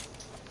sister.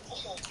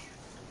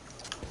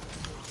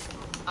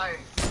 Alright.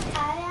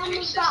 I am a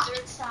Sister.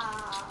 boxer.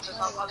 So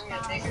stop calling me a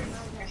nigger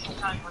every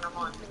time when I'm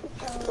on.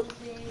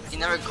 He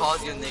never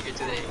called you a nigger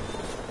today.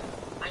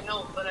 I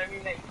know, but I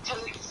mean, like,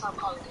 tell me to stop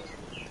calling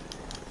me.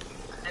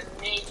 And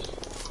maybe.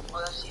 Oh,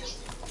 that's you.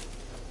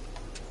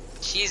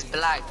 She's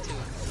black too.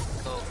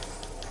 So,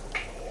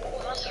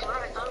 Well, that's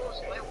right. I thought it was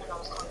white when I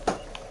was calling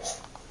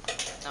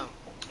you.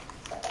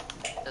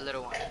 no. The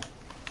little one.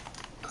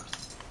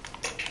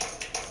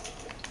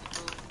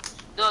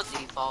 The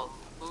default.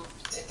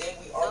 Today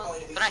we are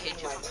going to be But I hate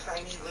feeding you. my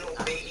tiny little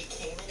baby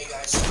Cayman. Hey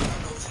guys, so I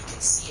don't know if you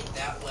can see it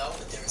that well,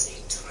 but there's a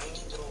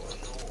tiny little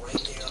anole right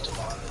there on the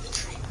bottom of the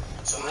tree.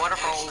 So I'm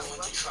Waterfall. actually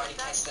going to try to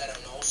catch that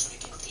anole so we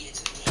can feed it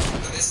to the meat.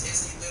 Now this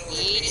is the little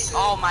invasive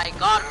Oh my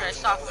god, I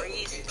saw that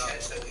we freezing. can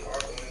catch that we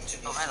are going to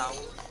be Oh, hello.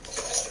 feeding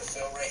to Mr.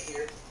 Phil right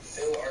here.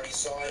 Phil already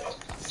saw it.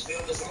 Phil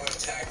is on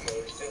tag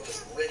mode. Phil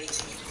is ready to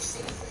eat this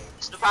little thing.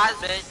 Surprise,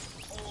 bitch.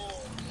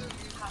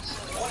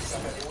 What's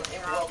up, everyone,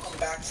 and welcome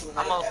back to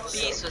I'm another a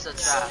episode. beast with a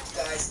So, trap.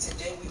 guys,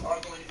 today we are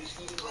going to be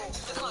feeding my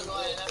tiny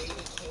little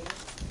baby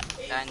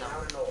Cayman I know.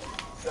 brown anole.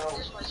 So,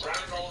 brown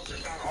anoles are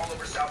found all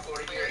over South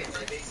Florida here. It's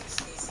an invasive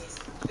species.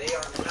 They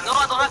are not No,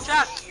 I don't have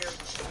trap. here.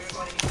 So we're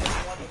going to be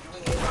catching one and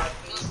doing a live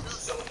feed.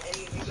 So if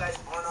any of you guys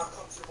are not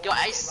comfortable Yo,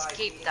 I with a live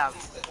escaped feed, that.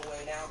 please click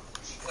away now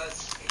because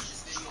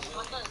this video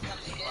will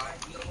be a live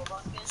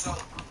feed. So,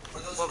 for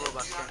those What of you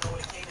robot that do not know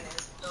what a Cayman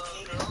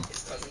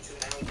is cousin to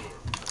an alligator.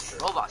 I'm sure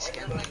Robot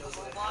skin. everybody knows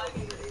what an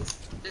alligator is.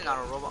 This is not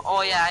a robot.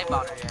 Oh yeah, I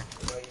bought her. Yeah.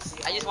 So you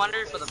see I just all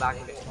wondered for the back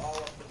of they it. go all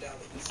up and down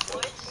the East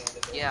Coast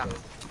and the Yeah. West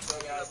Coast. So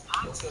guys,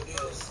 let's go do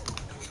this.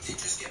 We did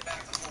just get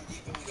back from Home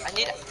Depot. We got I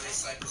need- all the nice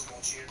cypress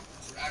mulch here.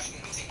 So we're actually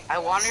gonna be taking I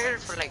all wanted the her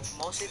for like cypress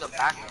mostly the mulch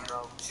back to end,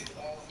 bro. to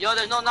all of Yo,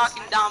 there's no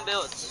knocking down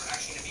builds. So we're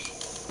actually gonna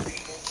be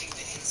re-mulching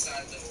the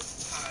inside little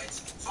hides.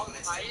 So when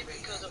it's Right, getting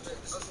ready because of to the-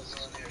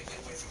 go in there to get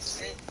away from the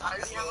sun. I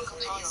As already well have a as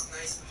when it katana. gets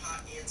nice,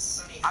 hot, and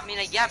sunny. I mean,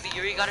 like, yeah, but you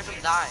already got it from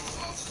Die.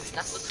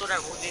 That's what sort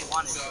of didn't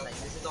want it. Like,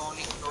 this is the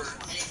only close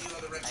one. Any of you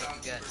other reptile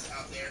Like, good. keepers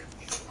out there,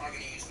 if you are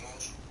going to use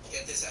mulch,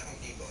 get this at Home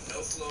Depot.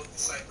 No float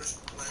cypress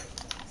blend.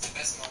 It's the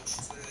best mulch.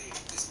 It's literally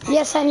this big.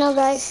 Yes, I know,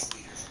 guys.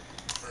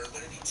 For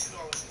literally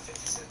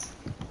 $2.50.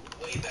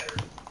 Way better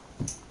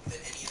than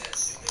any of that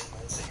zoom-in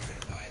mulch that you're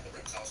going to buy at the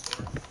reptile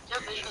store. Yeah,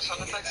 visual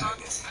sound effects on.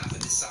 It's half of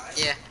this size.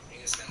 Yeah.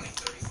 You're going to spend like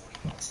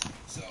 $30-40.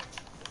 So,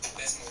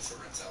 best mulch for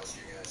reptiles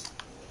here, guys.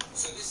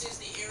 So this is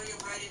the area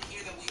right in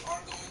here that we are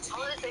going to be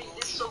How is it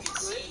re-mulching. so You can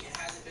good? see it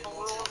hasn't been But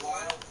mulched in a we're-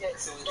 while. yeah,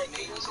 So like, it's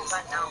made it's just so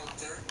bad now. all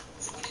dirt.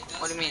 So when it does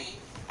What do you mean? rain,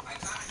 I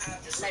kind of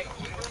have just Like, a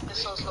you're doing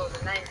this so slow, the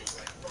 90s.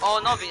 Oh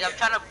no, because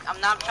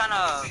I'm not trying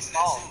to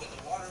fall. but the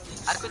water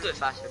leaks I could do it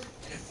faster.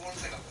 and it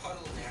forms like a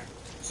puddle in there.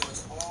 So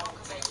it's all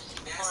like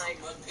a nasty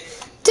mud pit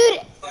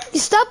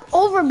Dude, stop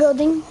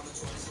overbuilding. on the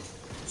tortoises.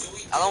 So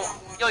we I don't.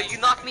 Yo, you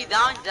knocked me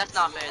down. That's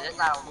not fair. That's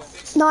not.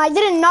 No, I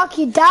didn't knock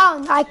you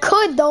down. I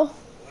could though.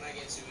 when I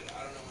get to it,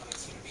 I don't know when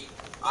that's gonna be.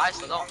 I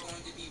still We are don't.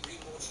 going to be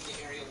re-mulching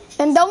the area, which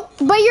And don't.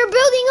 But you're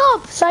building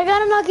up, so I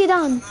gotta knock you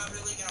down. I'm not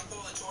really gonna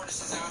pull the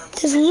tortoises out. I'm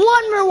Just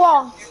one more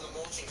wall. for the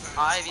mulching kind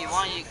Alright, if you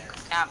want, you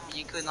can't.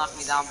 You could knock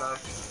me down, bro.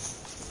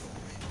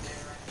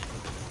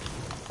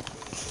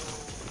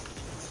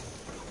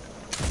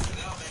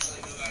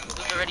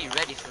 You're already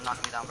ready to knock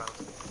me down, bro.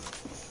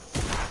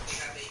 They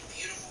have a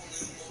beautiful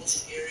new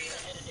mulch area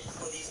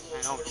for these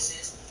I little know.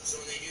 tortoises. So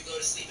when they do go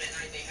to sleep at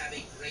night, they have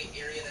a great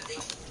area that they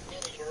can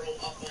burrow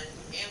up on.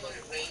 And when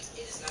it rains,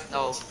 it is not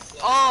No. going to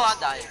flood. Oh, I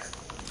died.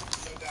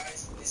 So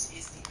guys, this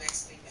is the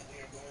next thing that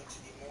we are going to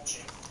be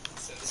mulching.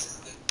 So this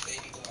is the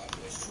baby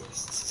galapagos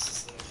tortoise. This is his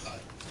little hut.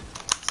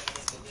 So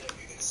with the lid up,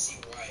 you're gonna see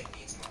why it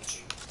needs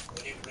mulching.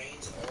 When it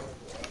rains, all the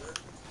water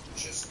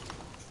just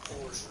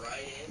pours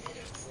right in, and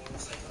it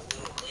forms like a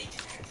little lake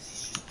in there because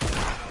he's just pulling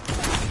it out.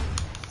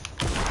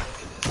 Look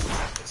at this.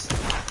 Check this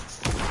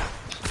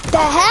out.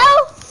 The hell?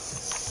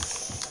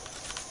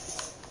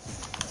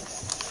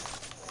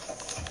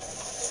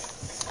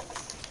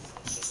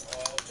 It's just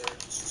all dirt.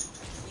 It's just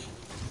completely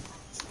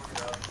torn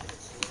up, and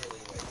it's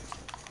literally like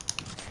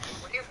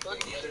What are you the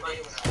building? other day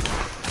when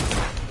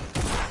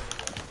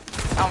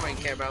I don't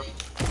really care, bro.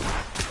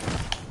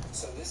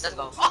 So this Let's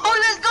go. little Oh,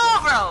 let's go,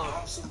 bro.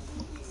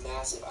 absolutely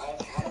massive.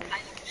 I've had him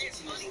since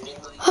he was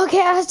literally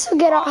Okay, I have to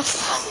get off.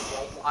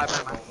 Alright,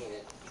 bye,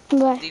 bye.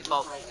 Bye.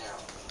 Default. right now.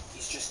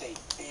 He's just a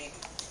big